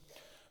coasters,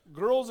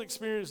 girls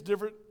experience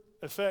different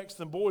effects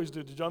than boys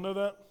do. Did y'all know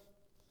that?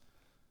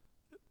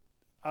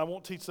 I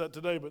won't teach that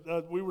today,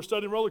 but we were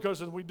studying roller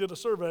coasters and we did a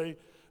survey.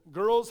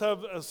 Girls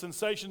have a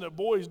sensation that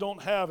boys don't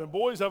have, and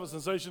boys have a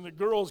sensation that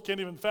girls can't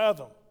even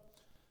fathom.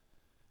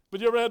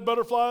 But you ever had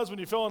butterflies when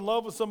you fell in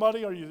love with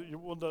somebody, or you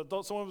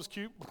thought someone was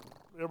cute?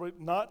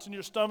 Everybody, knots in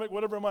your stomach,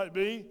 whatever it might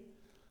be.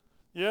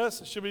 Yes,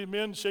 it should be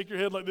men. Shake your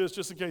head like this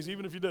just in case,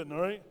 even if you didn't. All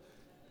right.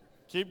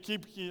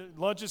 Keep.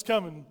 Lunch is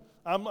coming.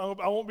 I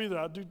won't be there.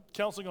 I do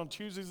counseling on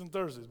Tuesdays and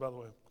Thursdays, by the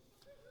way.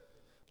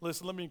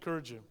 Listen, let me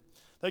encourage you.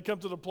 They come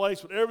to the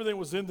place where everything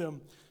was in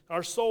them.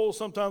 Our souls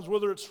sometimes,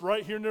 whether it's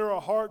right here near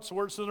our hearts,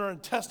 whether it's in our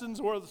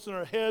intestines, whether it's in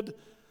our head,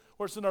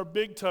 or it's in our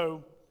big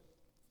toe,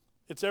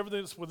 it's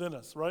everything that's within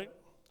us, right?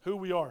 Who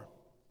we are.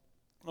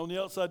 On the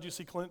outside, you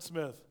see Clint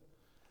Smith.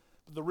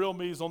 But the real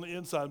me is on the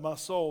inside, my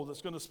soul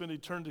that's going to spend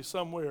eternity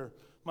somewhere.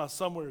 My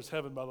somewhere is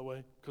heaven, by the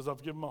way, because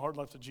I've given my heart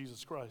life to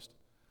Jesus Christ.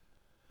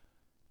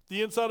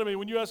 The inside of me,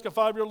 when you ask a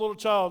 5-year-old little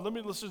child,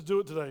 let's just do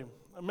it today.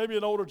 Maybe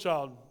an older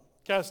child.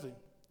 Cassidy,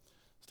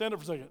 stand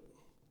up for a second.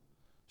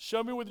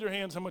 Show me with your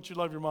hands how much you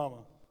love your mama.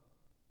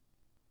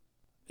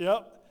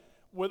 Yep.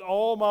 With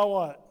all my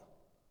what?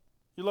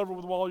 You love her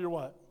with all your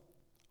what?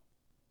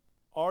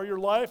 All your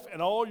life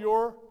and all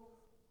your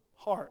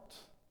heart.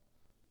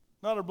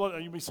 Not her blood. Oh,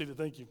 you be seated.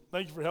 Thank you.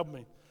 Thank you for helping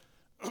me.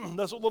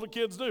 That's what little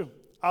kids do.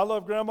 I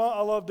love grandma.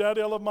 I love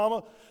daddy. I love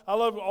mama. I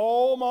love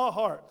all my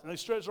heart. And they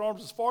stretch their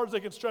arms as far as they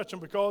can stretch them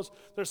because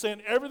they're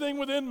saying everything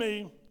within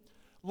me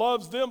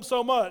loves them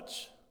so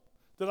much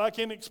that I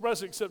can't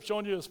express it except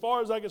showing you as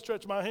far as I can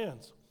stretch my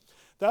hands.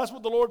 That's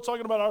what the Lord's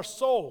talking about, our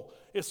soul.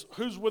 It's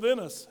who's within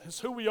us. It's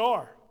who we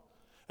are.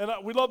 And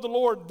we love the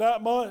Lord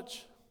that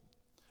much.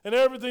 And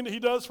everything that he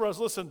does for us,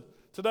 listen,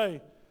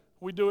 today,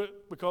 we do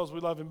it because we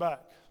love him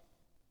back.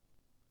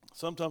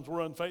 Sometimes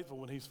we're unfaithful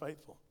when he's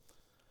faithful.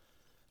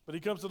 But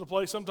he comes to the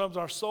place, sometimes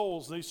our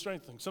souls need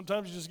strengthening.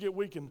 Sometimes you just get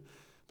weakened.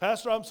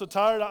 Pastor, I'm so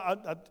tired.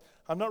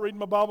 I'm not reading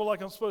my Bible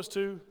like I'm supposed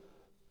to.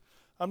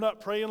 I'm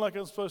not praying like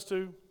I'm supposed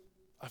to.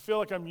 I feel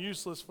like I'm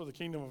useless for the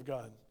kingdom of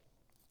God.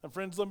 And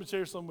friends, let me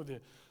share something with you.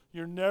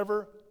 You're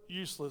never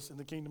useless in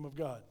the kingdom of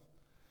God.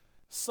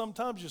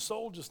 Sometimes your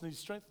soul just needs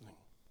strengthening.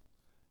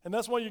 And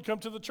that's why you come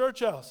to the church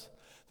house.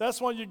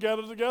 That's why you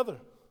gather together.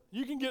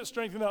 You can get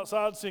strengthened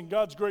outside seeing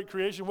God's great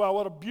creation. Wow,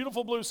 what a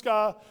beautiful blue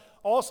sky,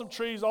 awesome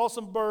trees,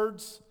 awesome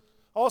birds,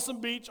 awesome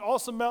beach,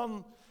 awesome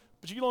mountain.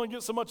 But you can only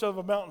get so much out of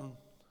a mountain.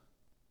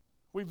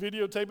 We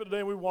videotape it today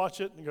and we watch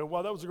it and go,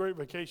 wow, that was a great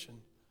vacation.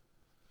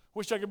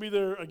 Wish I could be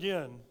there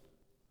again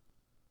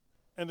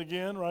and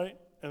again, right?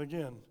 And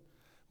again.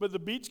 But the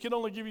beach can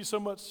only give you so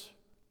much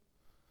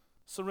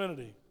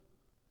serenity.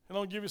 It can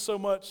only give you so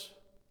much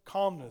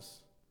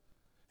calmness.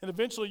 And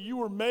eventually you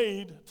were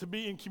made to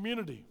be in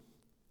community.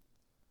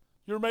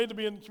 You were made to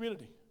be in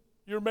community.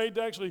 You were made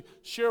to actually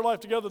share life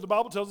together. The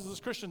Bible tells us as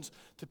Christians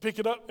to pick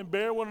it up and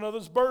bear one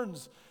another's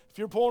burdens. If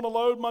you're pulling a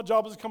load, my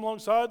job is to come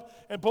alongside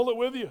and pull it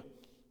with you.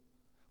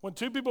 When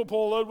two people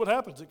pull a load, what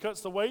happens? It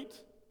cuts the weight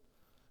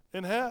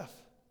in half.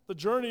 The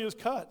journey is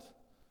cut.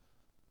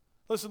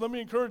 Listen, let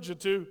me encourage you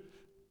to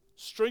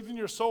strengthen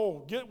your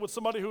soul. Get with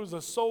somebody who is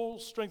a soul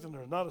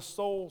strengthener, not a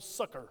soul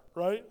sucker,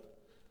 right?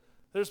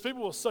 There's people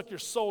who will suck your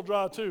soul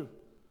dry too.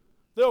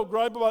 They'll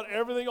gripe about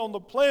everything on the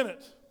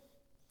planet.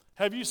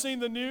 Have you seen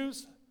the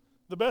news?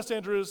 The best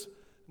answer is,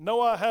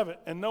 no, I haven't.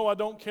 And no, I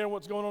don't care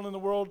what's going on in the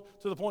world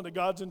to the point that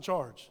God's in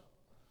charge.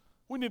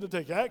 We need to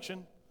take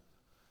action.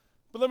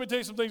 But let me tell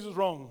you some things that's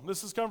wrong.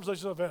 This is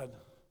conversations I've had.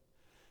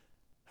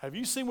 Have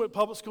you seen what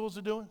public schools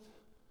are doing?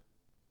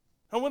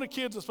 And when a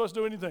kid's supposed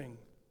to do anything,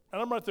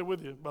 and I'm right there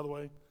with you, by the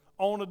way,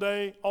 on a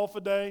day, off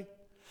a day,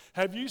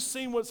 have you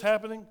seen what's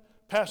happening?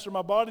 Pastor,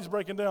 my body's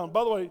breaking down.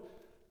 By the way,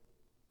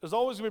 there's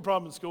always going to be a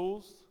problem in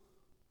schools.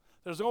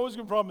 There's always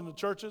going to be a problem in the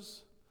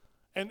churches.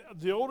 And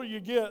the older you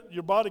get,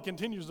 your body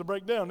continues to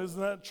break down. Isn't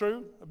that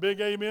true? A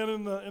big amen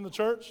in the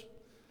church?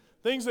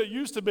 Things that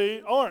used to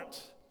be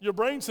aren't. Your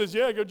brain says,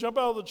 yeah, go jump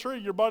out of the tree.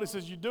 Your body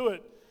says, you do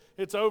it.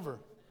 It's over.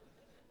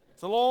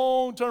 It's a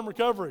long-term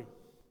recovery.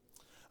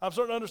 I'm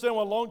starting to understand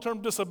why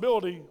long-term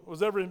disability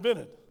was ever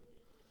invented.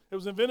 It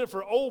was invented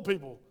for old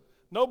people.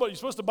 Nobody, you're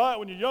supposed to buy it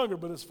when you're younger,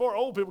 but it's for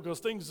old people because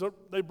things,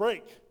 they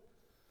break.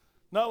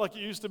 Not like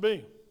it used to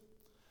be.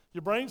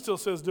 Your brain still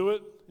says do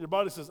it. Your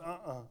body says,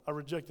 I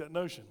reject that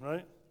notion,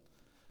 right?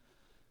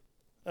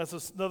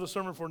 That's another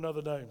sermon for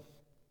another day.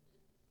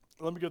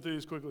 Let me go through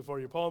these quickly for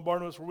you. Paul and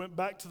Barnabas went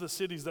back to the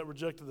cities that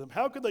rejected them.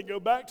 How could they go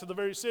back to the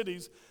very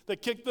cities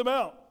that kicked them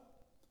out?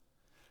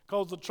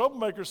 Because the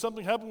troublemakers,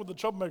 something happened with the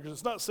troublemakers.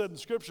 It's not said in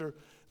Scripture,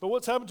 but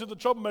what's happened to the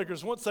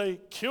troublemakers, once they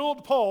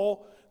killed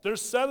Paul, they're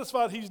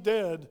satisfied he's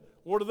dead.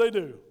 What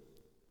do?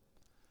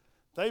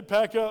 They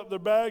pack up their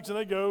bags and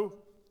they go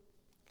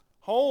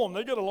home.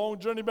 They got a long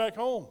journey back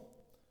home.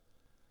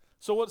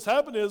 So what's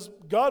happened is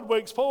God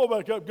wakes Paul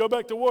back up, go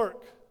back to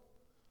work.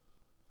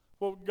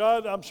 Well,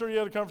 God, I'm sure you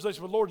had a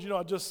conversation with Lord,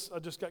 I just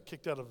got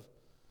kicked out of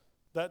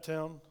that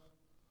town.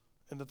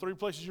 And the three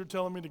places you're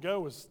telling me to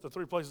go is the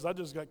three places I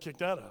just got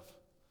kicked out of.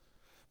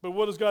 But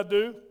what does God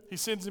do? He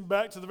sends him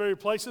back to the very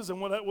places, and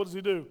what does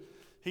he do?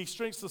 He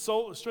strengthens the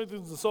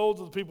souls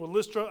of the people in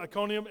Lystra,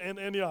 Iconium, and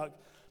Antioch.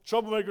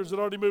 Troublemakers had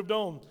already moved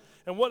on.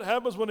 And what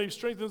happens when he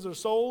strengthens their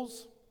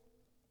souls?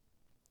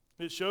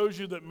 It shows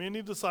you that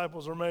many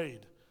disciples are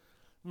made.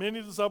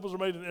 Many disciples are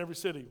made in every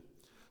city.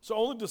 So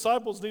only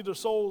disciples need their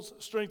souls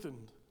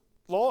strengthened.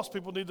 Lost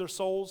people need their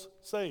souls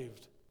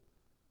saved.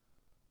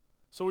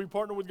 So we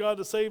partner with God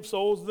to save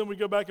souls, and then we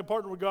go back and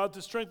partner with God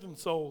to strengthen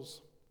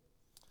souls.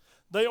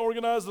 They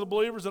organize the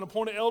believers and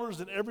appointed elders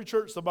in every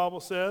church, the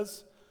Bible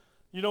says.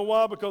 You know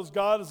why? Because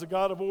God is a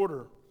God of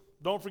order.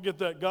 Don't forget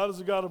that. God is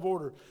a God of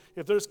order.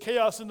 If there's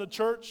chaos in the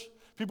church,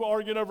 people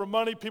arguing over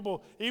money,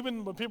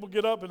 even when people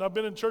get up, and I've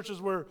been in churches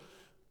where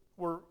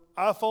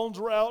iPhones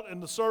were out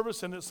in the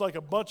service, and it's like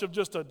a bunch of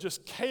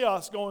just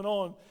chaos going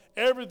on.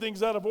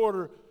 Everything's out of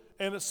order,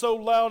 and it's so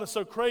loud and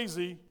so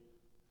crazy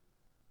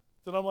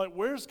that I'm like,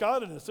 where's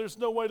God in this? There's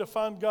no way to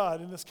find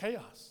God in this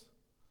chaos.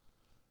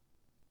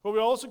 But we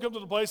also come to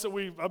the place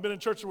that I've been in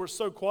churches where it's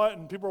so quiet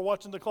and people are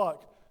watching the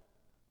clock.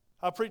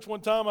 I preached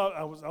one time.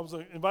 I was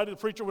an invited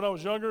preacher when I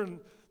was younger, and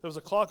there was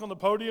a clock on the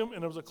podium,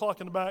 and there was a clock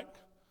in the back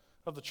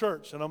of the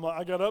church. And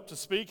I got up to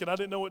speak, and I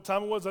didn't know what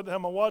time it was. I didn't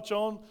have my watch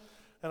on.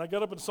 And I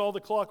got up and saw the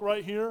clock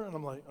right here, and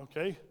I'm like,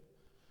 okay,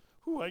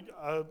 I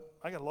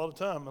got a lot of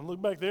time. And I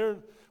looked back there.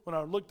 When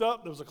I looked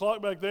up, there was a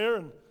clock back there,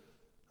 and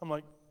I'm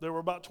like, they were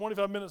about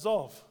 25 minutes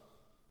off.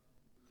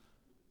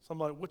 So I'm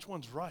like, which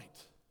one's right?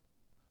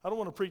 I don't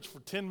want to preach for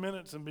 10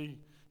 minutes and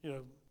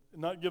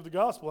not give the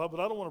gospel out, but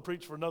I don't want to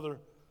preach for another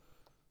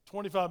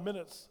 25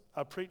 minutes.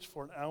 I preached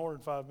for an hour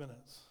and 5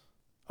 minutes.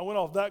 I went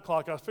off that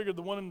clock. I figured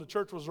the one in the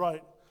church was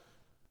right.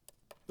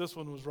 This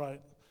one was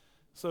right.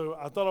 So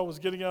I thought I was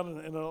getting out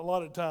in a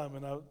allotted time,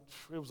 and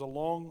it was a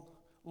long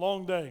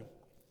long day.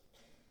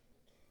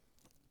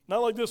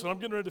 Not like this one. I'm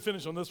getting ready to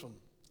finish on this one.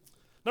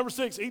 Number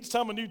 6, each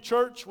time a new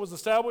church was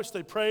established,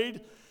 they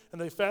prayed and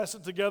they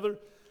fasted together.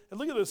 And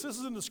look at this. This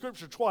is in the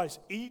scripture twice.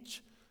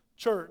 Each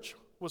church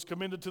was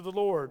commended to the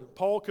Lord.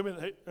 Paul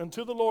commended, hey,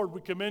 unto the Lord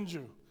we commend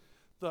you.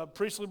 The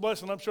priestly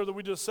blessing, I'm sure that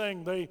we just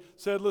sang, they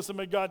said, listen,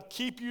 may God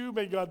keep you,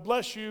 may God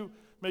bless you,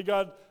 may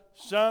God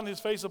shine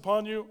his face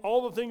upon you.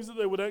 All the things that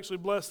they would actually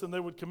bless them, they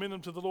would commend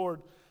them to the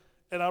Lord.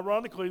 And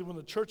ironically, when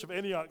the church of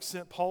Antioch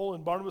sent Paul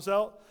and Barnabas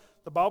out,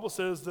 the Bible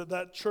says that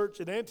that church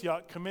in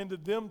Antioch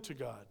commended them to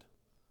God.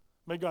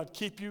 May God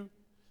keep you,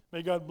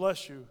 may God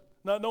bless you.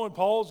 Not knowing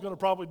Paul's going to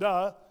probably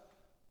die,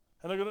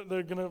 and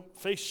they're going to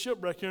face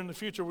shipwreck here in the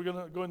future. We're going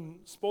to go ahead and,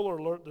 spoiler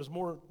alert, there's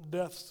more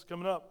deaths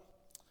coming up.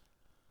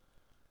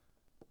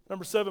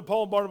 Number 7,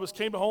 Paul and Barnabas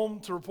came home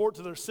to report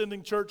to their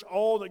sending church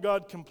all that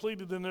God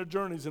completed in their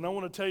journeys. And I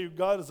want to tell you,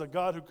 God is a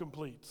God who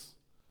completes.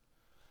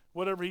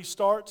 Whatever he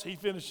starts, he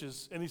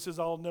finishes. And he says,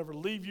 I'll never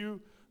leave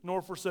you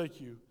nor forsake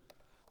you.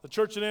 The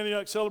church in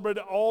Antioch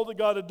celebrated all that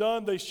God had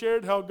done. They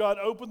shared how God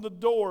opened the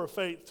door of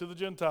faith to the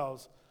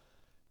Gentiles.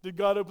 Did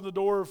God open the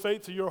door of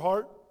faith to your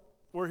heart?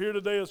 We're here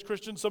today as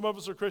Christians. Some of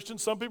us are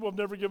Christians. Some people have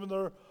never given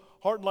their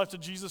heart and life to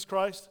Jesus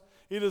Christ.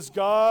 It is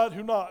God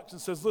who knocks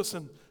and says,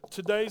 listen,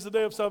 today's the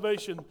day of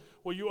salvation.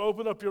 Will you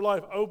open up your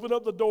life? Open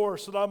up the door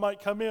so that I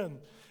might come in.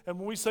 And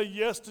when we say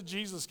yes to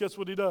Jesus, guess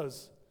what he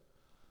does?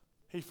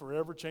 He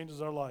forever changes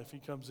our life. He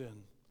comes in.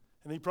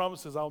 And he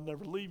promises, I'll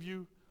never leave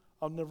you.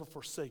 I'll never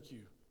forsake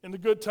you. In the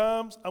good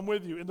times, I'm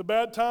with you. In the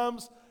bad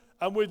times,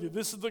 I'm with you.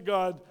 This is the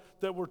God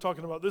that we're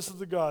talking about. This is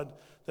the God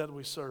that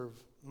we serve.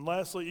 And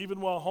lastly,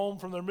 even while home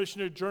from their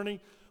missionary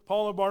journey,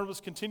 Paul and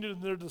Barnabas continued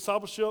in their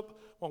discipleship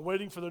while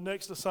waiting for their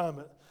next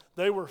assignment.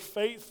 They were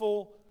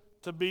faithful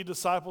to be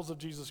disciples of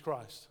Jesus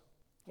Christ.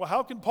 Well,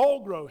 how can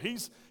Paul grow?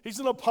 He's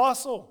an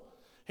apostle.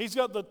 He's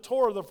got the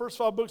Torah, the first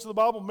 5 books of the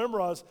Bible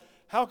memorized.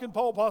 How can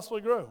Paul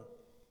possibly grow?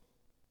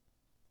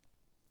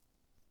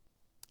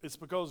 It's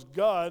because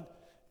God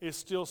is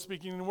still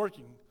speaking and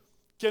working.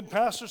 Can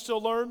pastors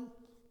still learn?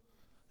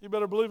 You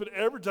better believe it.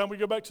 Every time we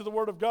go back to the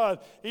Word of God,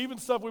 even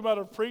stuff we might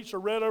have preached or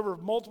read over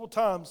multiple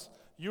times,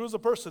 you as a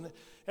person,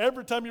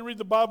 every time you read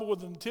the Bible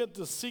with intent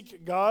to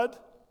seek God,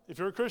 if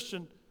you're a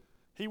Christian,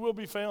 he will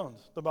be found,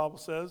 the Bible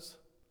says.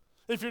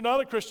 If you're not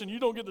a Christian, you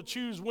don't get to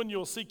choose when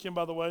you'll seek him,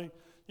 by the way.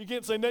 You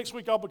can't say, next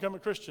week I'll become a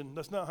Christian.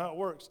 That's not how it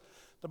works.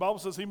 The Bible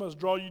says he must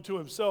draw you to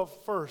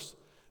himself first,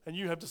 and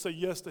you have to say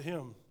yes to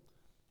him.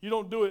 You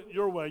don't do it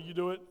your way. You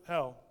do it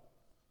how?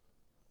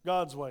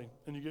 God's way,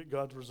 and you get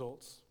God's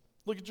results.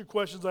 Look at your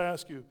questions I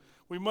ask you.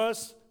 We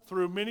must,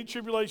 through many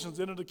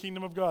tribulations, enter the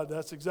kingdom of God.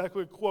 That's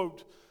exactly a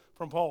quote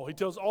from Paul. He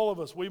tells all of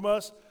us, we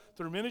must,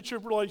 through many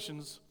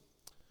tribulations,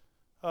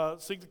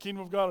 seek the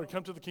kingdom of God or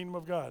come to the kingdom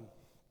of God.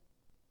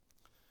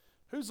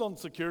 Who's on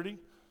security?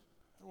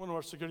 One of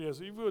our security guys.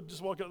 If you would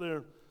just walk out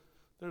there,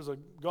 there's a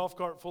golf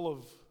cart full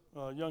of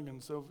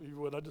youngins. So if you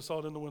would, I just saw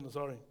it in the window.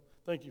 Sorry.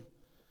 Thank you.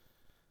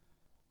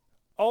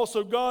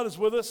 Also, God is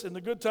with us in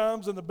the good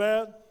times and the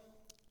bad.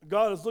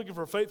 God is looking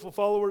for faithful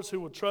followers who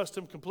will trust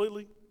him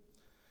completely.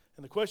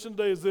 And the question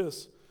today is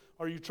this: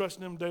 are you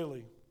trusting him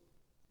daily?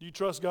 Do you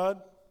trust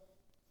God?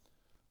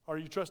 Are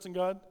you trusting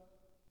God?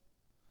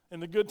 In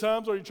the good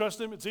times, are you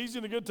trusting him? It's easy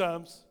in the good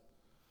times.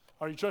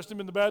 Are you trusting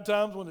him in the bad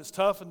times when it's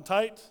tough and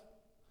tight?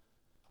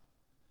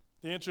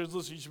 The answer is,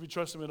 listen, you should be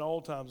trusting him in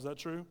all times. Is that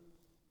true?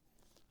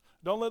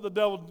 Don't let the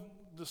devil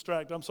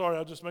distract. I'm sorry,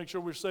 I'll just make sure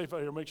we're safe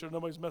out here. Make sure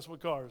nobody's messing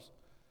with cars.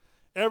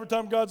 Every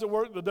time God's at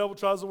work, the devil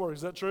tries to work.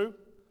 Is that true?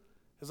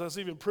 Is that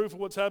even proof of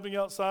what's happening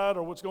outside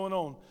or what's going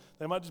on?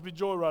 They might just be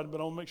joyriding, but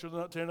I want to make sure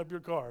they're not tearing up your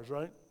cars,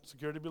 right?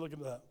 Security be looking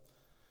at that.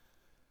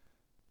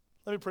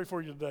 Let me pray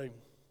for you today.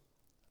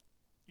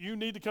 You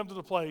need to come to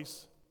the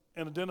place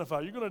and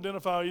identify. You're going to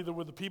identify either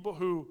with the people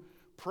who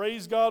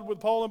praise God with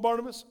Paul and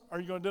Barnabas, or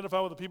you're going to identify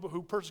with the people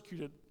who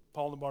persecuted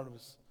Paul and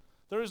Barnabas.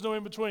 There is no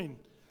in between.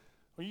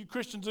 When you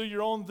Christians do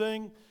your own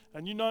thing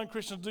and you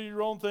non-Christians do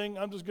your own thing,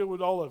 I'm just good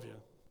with all of you.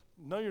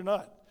 No, you're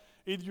not.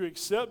 Either you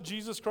accept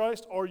Jesus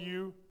Christ or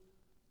you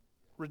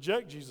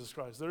reject Jesus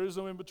Christ. There is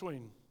no in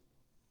between.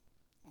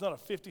 It's not a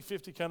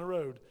 50-50 kind of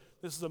road.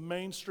 This is a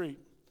main street.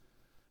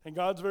 And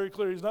God's very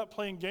clear. He's not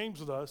playing games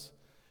with us.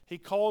 He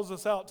calls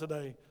us out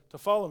today to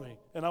follow me.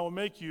 And I will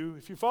make you,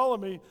 if you follow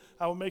me,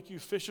 I will make you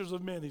fishers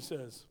of men, he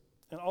says.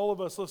 And all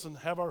of us, listen,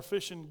 have our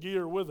fishing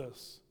gear with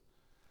us.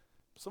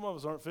 Some of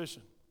us aren't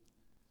fishing.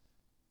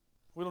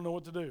 We don't know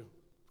what to do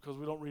because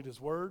we don't read his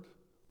word.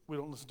 We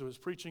don't listen to his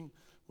preaching.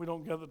 We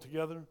don't gather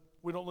together.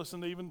 We don't listen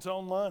to even to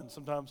online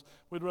sometimes.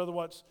 We'd rather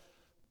watch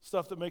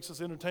stuff that makes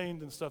us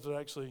entertained than stuff that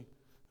actually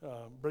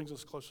brings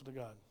us closer to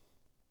God.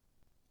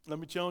 Let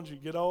me challenge you,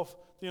 get off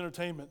the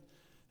entertainment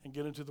and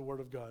get into the Word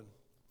of God.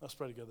 Let's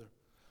pray together.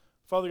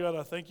 Father God,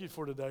 I thank you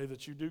for today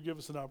that you do give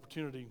us an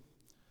opportunity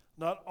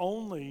not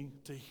only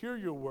to hear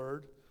your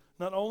word,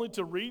 not only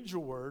to read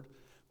your word,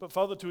 but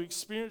Father, to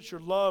experience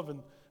your love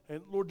and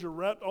Lord, your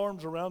wrapped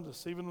arms around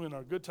us, even in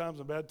our good times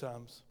and bad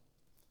times.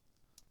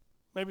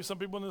 Maybe some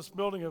people in this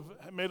building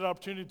have made an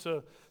opportunity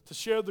to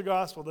share the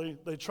gospel.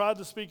 They tried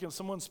to speak and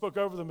someone spoke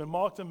over them and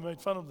mocked them and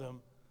made fun of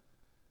them.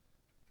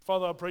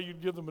 Father, I pray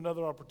you'd give them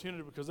another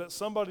opportunity, because that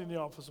somebody in the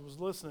office was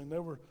listening. They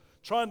were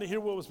trying to hear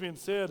what was being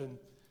said. And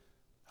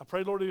I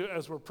pray, Lord,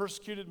 as we're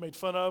persecuted, made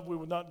fun of, we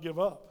would not give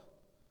up.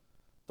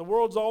 The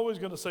world's always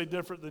going to say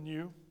different than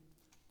you.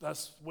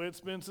 That's the way it's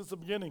been since the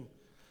beginning.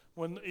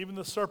 When even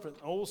the serpent,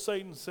 old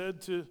Satan,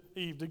 said to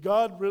Eve, did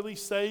God really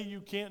say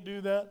you can't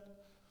do that?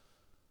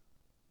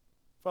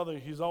 Father,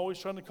 he's always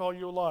trying to call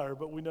you a liar,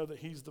 but we know that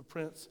he's the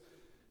prince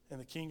and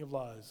the king of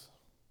lies.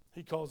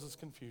 He causes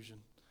confusion.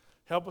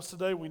 Help us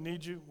today. We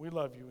need you. We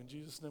love you. In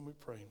Jesus' name we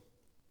pray.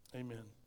 Amen.